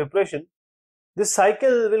revolution, repression, this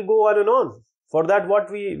cycle will go on and on. For that, what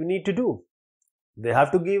we need to do? They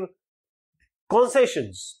have to give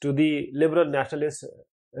concessions to the liberal nationalist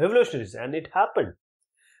revolutionaries, and it happened.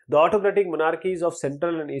 The autocratic monarchies of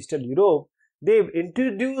Central and Eastern Europe, they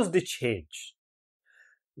introduced the change.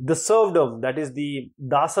 The serfdom, that is the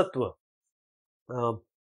dasatva,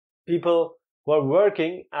 people who are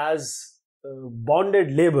working as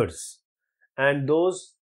bonded laborers, and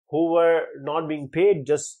those who were not being paid,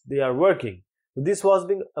 just they are working. This was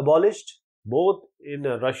being abolished both in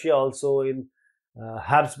Russia, also in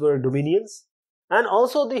Habsburg dominions, and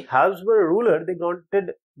also the Habsburg ruler, they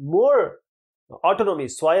granted more autonomy,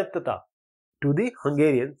 swayattata, to the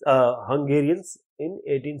Hungarians in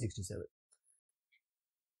 1867.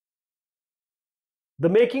 The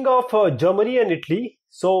making of Germany and Italy.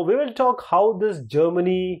 So we will talk how this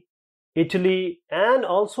Germany, Italy, and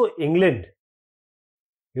also England,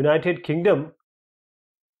 United Kingdom,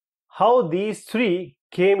 how these three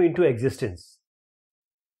came into existence.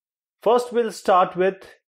 First, we'll start with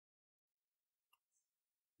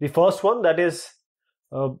the first one, that is,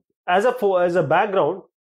 as a background,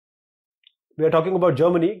 we are talking about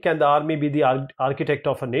Germany. Can the army be the architect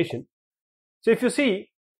of a nation? So if you see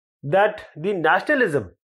that the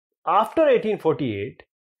nationalism after 1848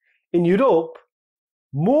 in Europe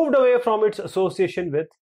moved away from its association with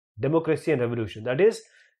democracy and revolution. That is,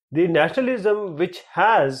 the nationalism which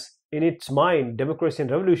has in its mind democracy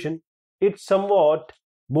and revolution, it somewhat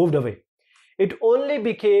moved away. It only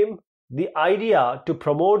became the idea to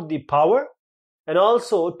promote the power and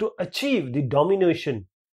also to achieve the domination,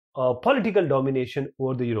 political domination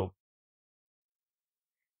over the Europe.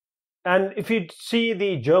 And if you see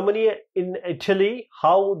the Germany in Italy,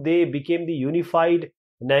 how they became the unified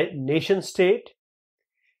nation state,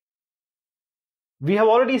 we have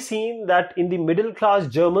already seen that in the middle class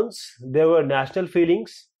Germans, there were national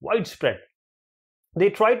feelings widespread. They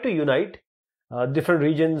tried to unite different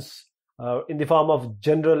regions in the form of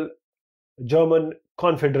general German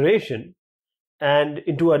confederation and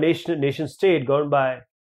into a nation state governed by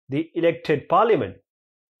the elected parliament.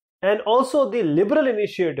 And also the liberal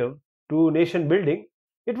initiative to nation building,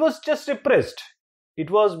 it was just repressed.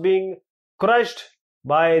 It was being crushed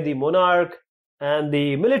by the monarch and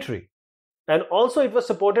the military. And also it was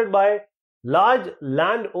supported by large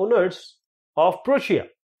landowners of Prussia.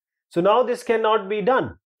 So now this cannot be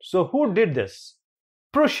done. So who did this?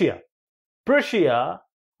 Prussia. Prussia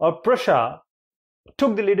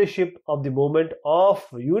took the leadership of the movement of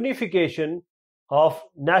unification, of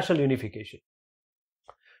national unification.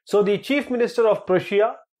 So the chief minister of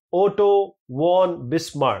Prussia, Otto von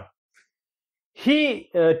Bismarck, he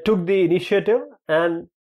took the initiative, and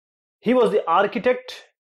he was the architect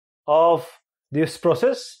of this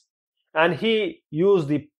process, and he used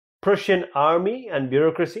the Prussian army and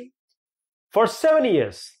bureaucracy. For 7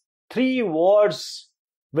 years, 3 wars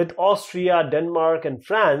with Austria, Denmark, and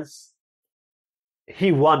France,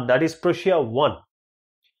 he won. That is, Prussia won.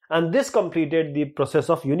 And this completed the process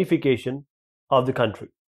of unification of the country.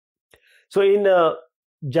 So in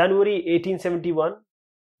January 1871,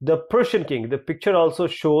 the Prussian king, the picture also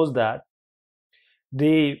shows that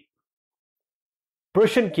the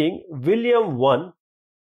Prussian king William I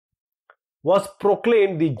was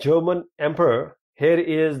proclaimed the German emperor. Here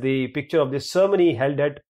is the picture of the ceremony held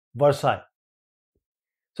at Versailles.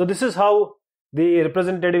 So this is how the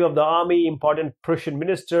representative of the army, important Prussian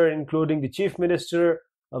minister, including the chief minister,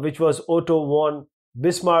 which was Otto von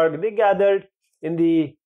Bismarck, they gathered in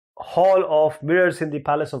the Hall of Mirrors in the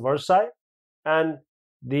Palace of Versailles, and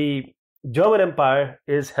the German Empire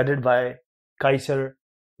is headed by Kaiser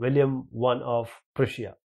William I of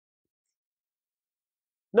Prussia.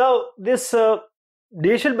 Now, this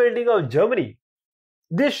nation building of Germany,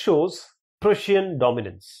 this shows Prussian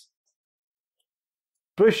dominance.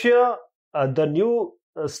 Prussia, the new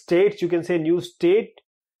states, you can say new state,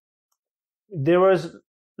 there was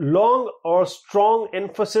long or strong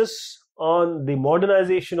emphasis on the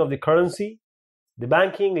modernization of the currency, the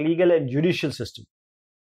banking, legal, and judicial system.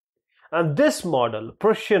 And this model,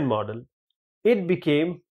 Prussian model, it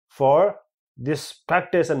became, for this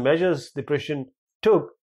practice and measures the Prussian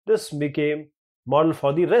took, this became model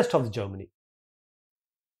for the rest of Germany.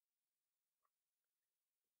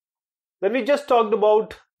 Then we just talked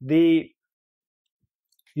about the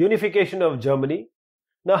unification of Germany.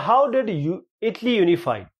 Now, how did Italy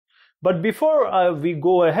unify? But before we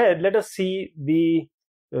go ahead, let us see the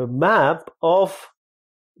map of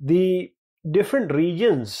the different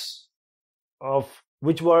regions of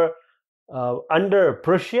which were under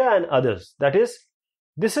Prussia and others. That is,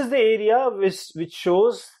 this is the area which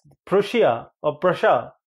shows Prussia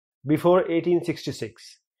before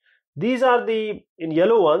 1866. These are in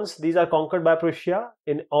yellow ones, these are conquered by Prussia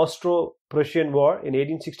in Austro-Prussian War in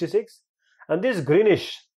 1866. And this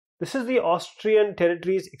greenish, this is the Austrian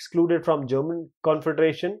territories excluded from German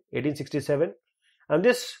Confederation, 1867. And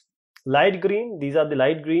this light green, these are the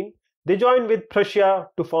light green, they joined with Prussia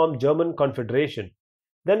to form German Confederation.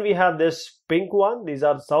 Then we have this pink one, these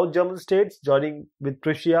are South German states joining with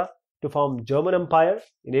Prussia to form German Empire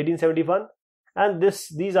in 1871. And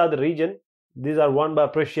these are the region, these are won by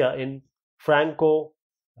Prussia in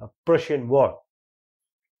Franco-Prussian War.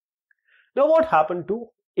 Now what happened to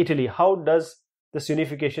Italy? How does this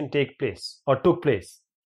unification take place or took place?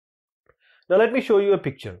 Now let me show you a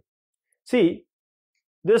picture. See,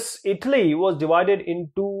 this Italy was divided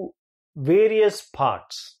into various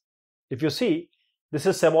parts. If you see, this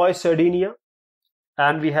is Savoy, Sardinia,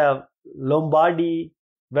 and we have Lombardy,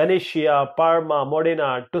 Venetia, Parma,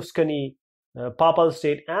 Modena, Tuscany, Papal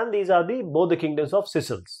State, and these are both the kingdoms of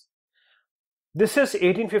Sicily. This is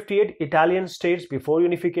 1858 Italian states before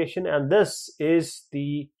unification, and this is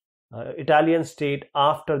the Italian state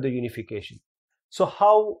after the unification. So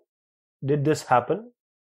how did this happen?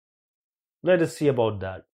 Let us see about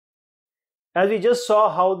that. As we just saw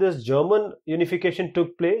how this German unification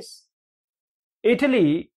took place,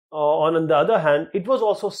 Italy, on the other hand, it was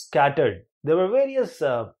also scattered. There were various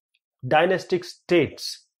dynastic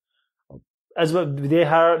states. As well,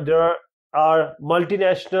 there are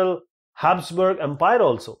multinational Habsburg Empire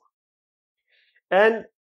also. And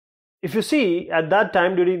if you see, at that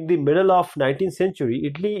time during the middle of 19th century,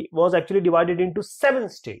 Italy was actually divided into 7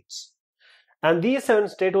 states. And these 7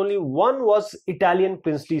 states, only one was Italian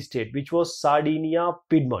princely state, which was Sardinia,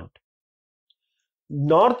 Piedmont.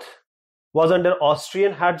 North was under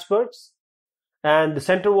Austrian Habsburgs, and the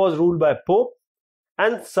center was ruled by Pope,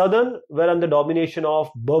 and southern were under domination of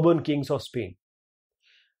Bourbon kings of Spain.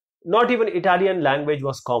 Not even Italian language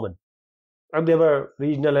was common, and there were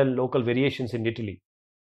regional and local variations in Italy.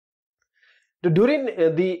 During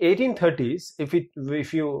the 1830s,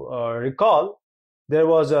 if you recall, there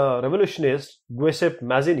was a revolutionist, Giuseppe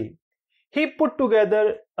Mazzini. He put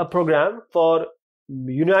together a program for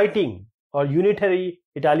uniting or unitary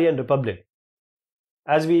Italian Republic.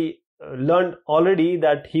 As we learned already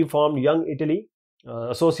that he formed Young Italy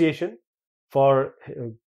Association for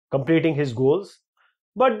completing his goals.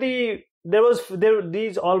 But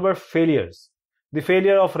these all were failures. The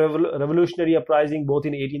failure of revolutionary uprising both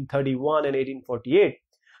in 1831 and 1848.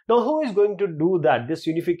 Now who is going to do that? This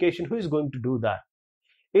unification, who is going to do that?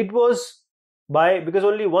 It was because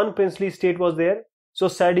only one princely state was there. So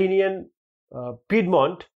Sardinian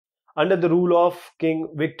Piedmont, under the rule of King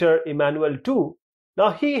Victor Emmanuel II,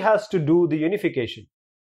 now he has to do the unification.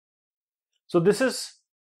 So this is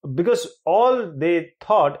because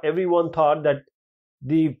everyone thought that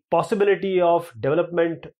the possibility of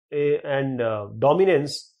development and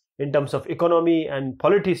dominance in terms of economy and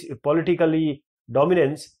politically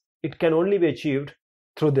dominance, it can only be achieved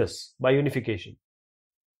through this, by unification.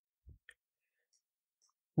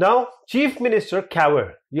 Now, Chief Minister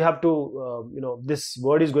Cavour, you have to, this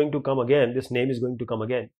word is going to come again, this name is going to come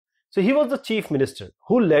again. So he was the Chief Minister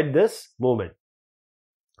who led this movement.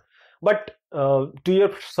 But to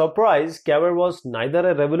your surprise, Cavour was neither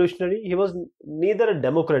a revolutionary, he was neither a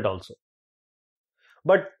Democrat also.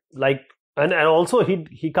 But and also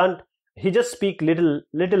he just speak little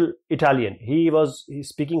Italian. He's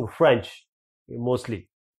speaking French mostly.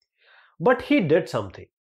 But he did something.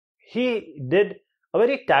 He did a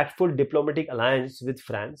very tactful diplomatic alliance with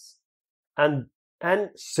France, and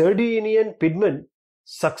Sardinian Piedmont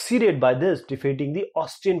succeeded by this, defeating the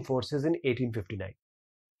Austrian forces in 1859.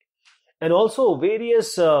 And also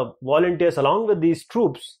various volunteers along with these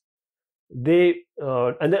troops, they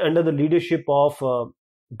under the leadership of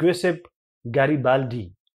Giuseppe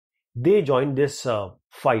Garibaldi, they joined this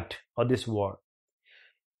fight or this war,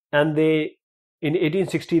 and they in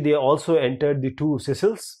 1860 they also entered the two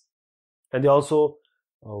Sicilies, and they also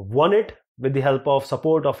won it with the help of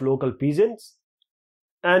support of local peasants.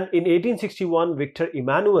 And in 1861, Victor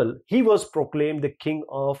Emmanuel, he was proclaimed the king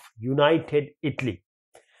of United Italy.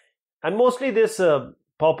 And mostly this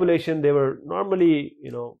population, they were normally,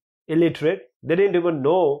 illiterate. They didn't even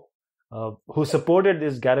know who supported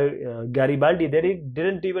this Garibaldi. They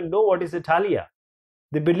didn't even know what is Italia.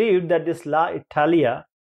 They believed that this La Italia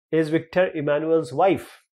is Victor Emmanuel's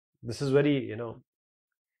wife. This is very,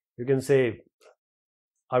 you can say,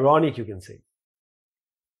 ironic, you can say.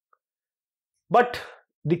 But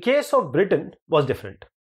the case of Britain was different.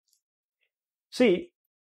 See,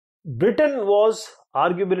 Britain was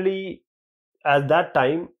arguably at that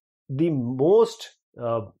time the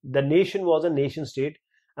nation was a nation state,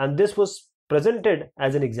 and this was presented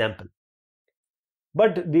as an example.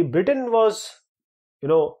 But the Britain was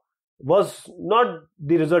not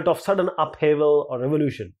the result of sudden upheaval or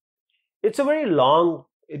revolution. It's a very long,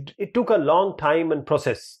 it took a long time and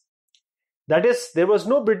process. That is, there was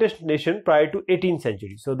no British nation prior to 18th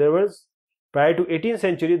century. So prior to 18th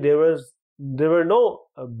century, there were no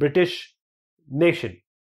British nation.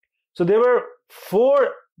 So there were 4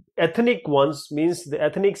 ethnic ones, means the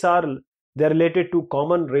ethnics they're related to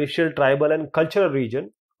common racial, tribal and cultural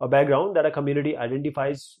region or background that a community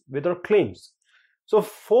identifies with or claims. So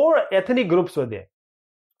 4 ethnic groups were there.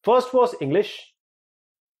 First was English.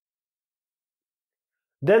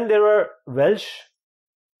 Then there were Welsh.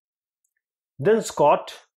 Then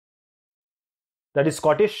Scot, that is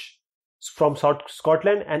Scottish from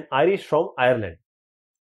Scotland, and Irish from Ireland.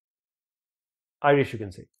 Irish, you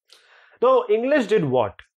can say. Now, English did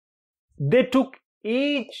what? They took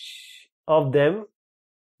each of them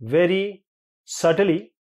very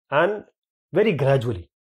subtly and very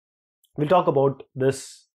gradually. We'll talk about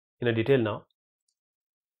this in a detail now.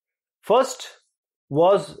 First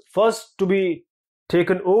to be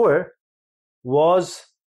taken over was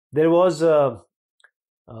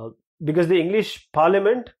because the English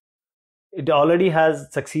Parliament, it already has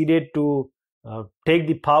succeeded to take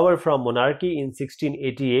the power from monarchy in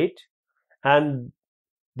 1688, and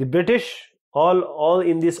the British, all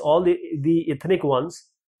the ethnic ones,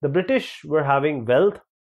 the British were having wealth,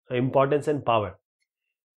 importance and power.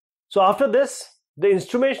 So after this, the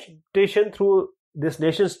instrumentation through this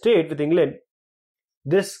nation state with England,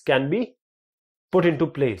 this can be put into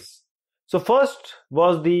place. So first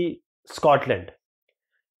was the Scotland.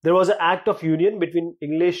 There was an act of union between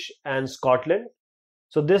English and Scotland.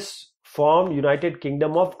 So this formed United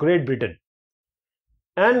Kingdom of Great Britain.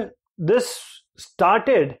 And this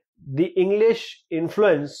started the English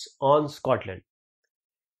influence on Scotland.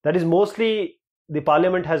 That is, mostly the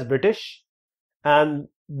parliament has British, and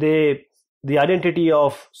the identity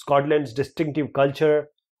of Scotland's distinctive culture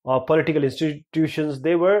or political institutions,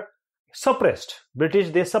 they were suppressed. British,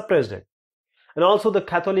 they suppressed it. And also the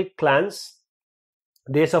Catholic clans,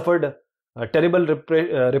 they suffered a terrible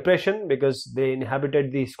repression because they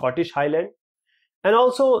inhabited the Scottish Highland. And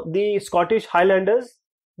also the Scottish Highlanders,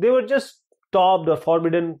 they were just stopped or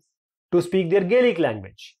forbidden to speak their Gaelic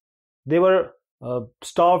language. They were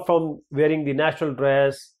stopped from wearing the national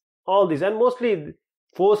dress, all this, and mostly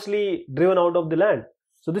forcibly driven out of the land.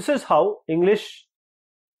 So this is how English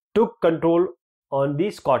took control on the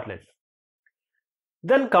Scotland.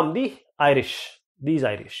 Then come the Irish, these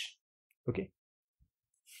Irish. Okay.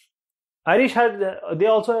 Irish they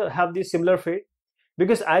also have the similar fate,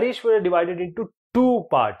 because Irish were divided into 2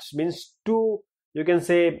 parts, means 2, you can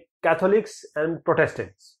say, Catholics and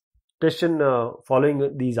Protestants. Christian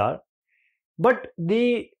following these are. But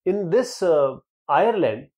in this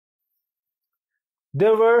Ireland,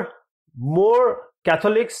 there were more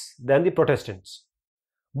Catholics than the Protestants.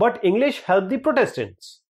 But English helped the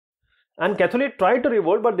Protestants. And Catholics tried to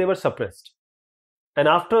revolt, but they were suppressed. And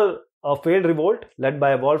after a failed revolt led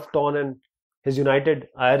by Wolfe Tone and his United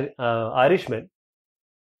Irishmen,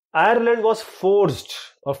 Ireland was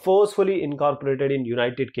forcefully incorporated in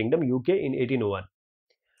United Kingdom, UK, in 1801.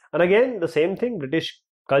 And again, the same thing, British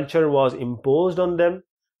culture was imposed on them,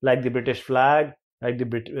 like the British flag, like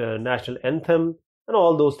the national anthem, and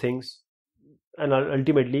all those things. And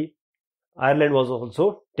ultimately, Ireland was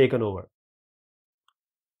also taken over.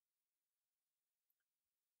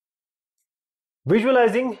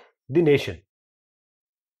 Visualizing the nation.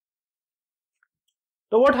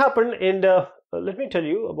 Now, what happened in let me tell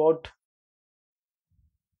you about.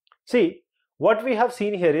 See, what we have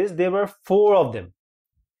seen here is there were 4 of them,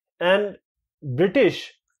 and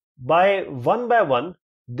British, by one,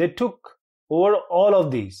 they took over all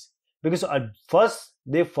of these, because at first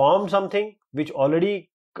they formed something which already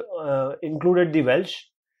included the Welsh.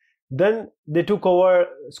 Then they took over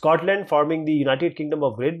Scotland, forming the United Kingdom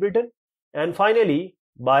of Great Britain. And finally,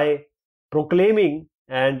 by proclaiming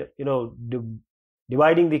and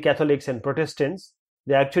dividing the Catholics and Protestants,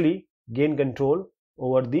 they actually gained control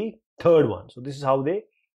over the third one. So this is how they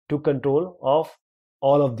took control of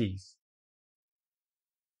all of these.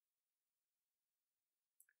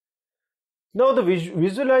 Now the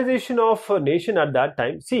visualization of a nation at that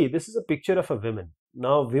time, see, this is a picture of a woman.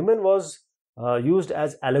 Now women was used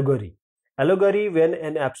as allegory. Allegory, when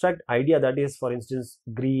an abstract idea, that is for instance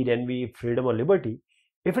greed, envy, freedom or liberty,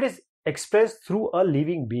 if it is expressed through a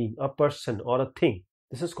living being, a person or a thing,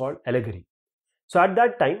 this is called allegory. So at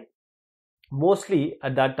that time, mostly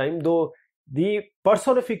at that time, though, the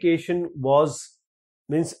personification was,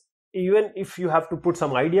 means even if you have to put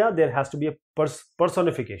some idea, there has to be a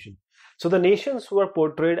personification. So the nations were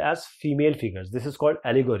portrayed as female figures. This is called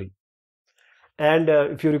allegory. And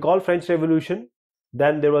if you recall French Revolution,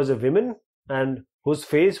 then there was a woman and whose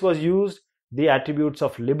face was used, the attributes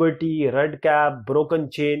of liberty, red cap, broken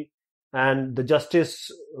chain, and the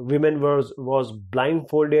justice women was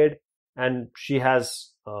blindfolded, and she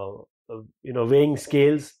has weighing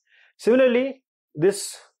scales. Similarly,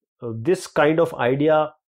 this kind of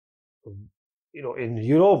idea, in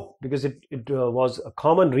Europe, because it was a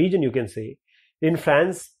common region, you can say. In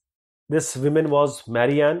France, this woman was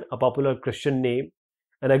Marianne, a popular Christian name,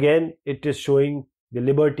 and again it is showing the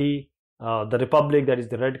liberty, the republic, that is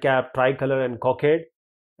the red cap, tricolor and cockade,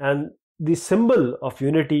 and the symbol of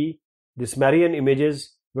unity. These Marian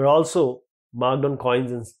images were also marked on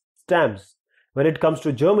coins and stamps. When it comes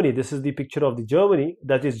to Germany, this is the picture of the Germany,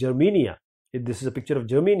 that is Germania. This is a picture of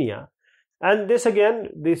Germania. And this again,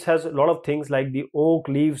 this has a lot of things like the oak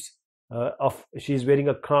leaves she's wearing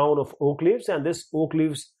a crown of oak leaves, and this oak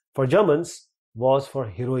leaves for Germans was for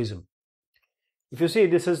heroism. If you see,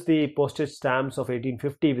 this is the postage stamps of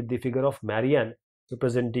 1850 with the figure of Marianne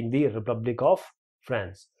representing the Republic of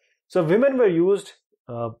France. So women were used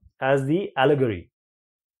as the allegory.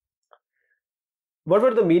 What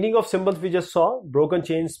were the meaning of symbols we just saw? Broken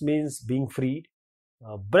chains means being freed.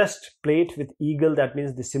 Breastplate with eagle, that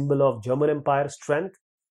means the symbol of German Empire strength.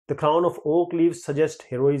 The crown of oak leaves suggests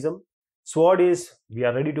heroism. Sword is we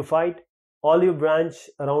are ready to fight. Olive branch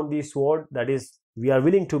around the sword, that is we are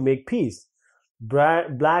willing to make peace.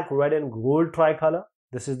 Black, red and gold tricolor,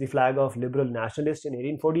 this is the flag of liberal nationalists in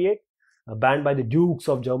 1848, banned by the dukes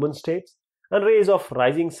of German states. And rays of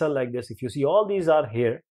rising sun like this, if you see, all these are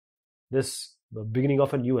here, this beginning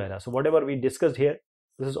of a new era. So whatever we discussed here,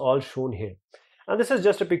 this is all shown here. And this is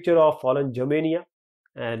just a picture of fallen Germania,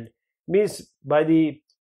 and means by the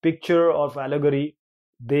picture of allegory,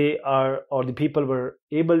 they are, or the people were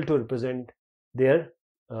able to represent their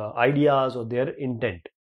ideas or their intent.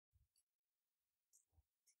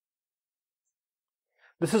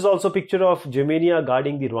 This is also a picture of Germania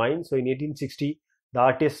guarding the Rhine. So in 1860, the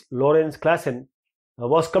artist Lorenz Classen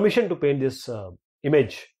was commissioned to paint this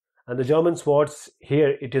image. And the German swords,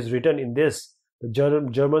 here it is written in this, the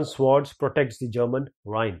German swords protects the German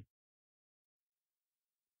Rhine.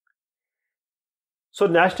 So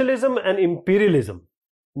nationalism and imperialism.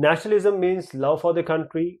 Nationalism means love for the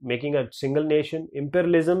country, making a single nation.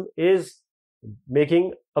 Imperialism is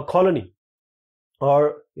making a colony,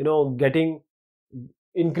 or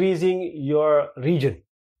increasing your region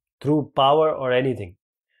through power or anything.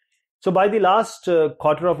 So by the last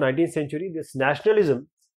quarter of 19th century, this nationalism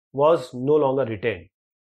was no longer retained.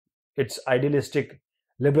 Its idealistic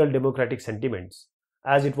liberal democratic sentiments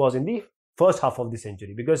as it was in the first half of the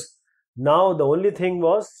century, because now the only thing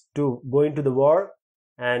was to go into the war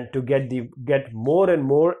and to get more and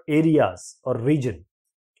more areas or region.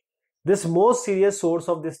 This most serious source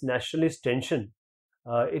of this nationalist tension,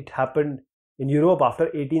 it happened in Europe after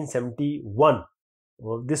 1871.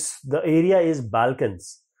 The area is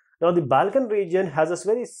Balkans. Now the Balkan region has a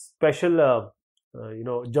very special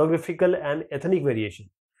geographical and ethnic variation,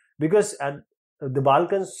 because the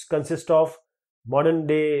Balkans consist of modern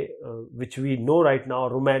day, which we know right now,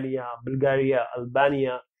 Romania, Bulgaria,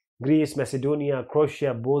 Albania, Greece, Macedonia,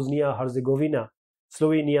 Croatia, Bosnia, Herzegovina,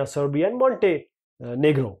 Slovenia, Serbia and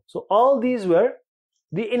Montenegro. So all these were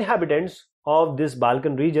the inhabitants of this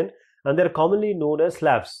Balkan region, and they are commonly known as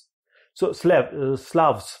Slavs. So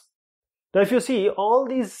Slavs. Now if you see, all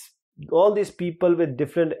these people with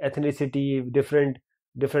different ethnicity, different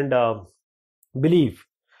belief,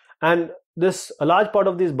 and a large part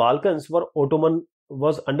of these Balkans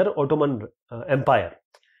was under Ottoman Empire.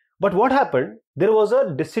 But what happened? There was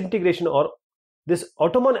a disintegration, or this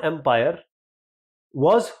Ottoman Empire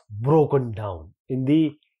was broken down. In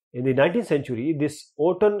the 19th century, this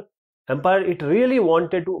Ottoman Empire, it really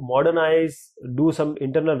wanted to modernize, do some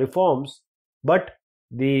internal reforms, but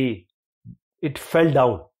it fell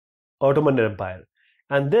down, Ottoman Empire.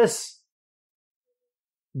 And this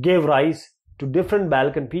gave rise to different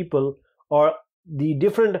Balkan people, or the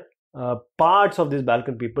different parts of these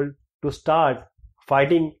Balkan people, to start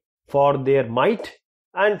fighting for their might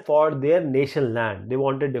and for their nation land. They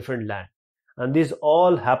wanted different land, and this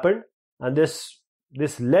all happened, and this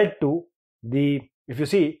led to the, if you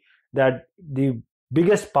see that the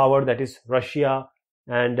biggest power, that is Russia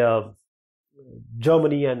and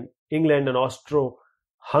Germany and England and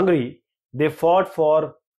Austro-Hungary, they fought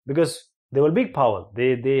for, because they were big power,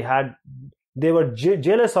 they were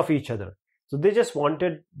jealous of each other, so they just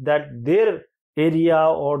wanted that their area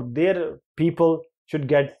or their people should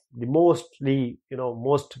get the most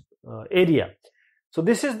area. So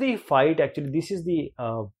this is the fight, actually this is the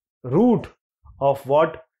root of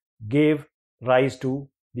what gave rise to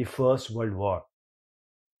the First World War.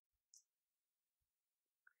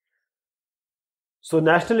 So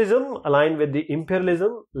nationalism aligned with the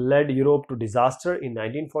imperialism led Europe to disaster in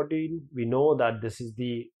 1914. We know that this is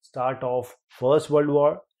the start of First World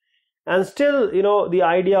War, and still, the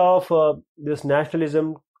idea of this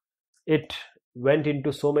nationalism, it went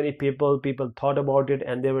into so many people thought about it,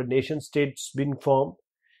 and there were nation states being formed,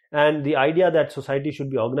 and the idea that society should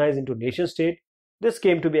be organized into nation state, this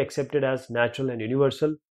came to be accepted as natural and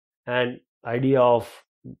universal. And idea of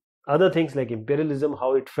other things like imperialism,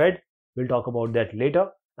 how it fed, we'll talk about that later.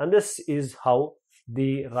 And this is how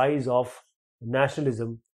the rise of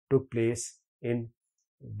nationalism took place in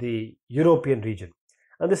the European region.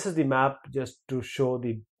 And this is the map just to show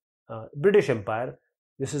the British Empire.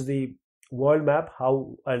 This is the world map,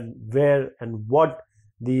 how and where and what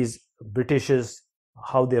these Britishes,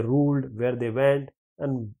 how they ruled, where they went,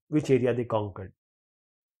 and which area they conquered.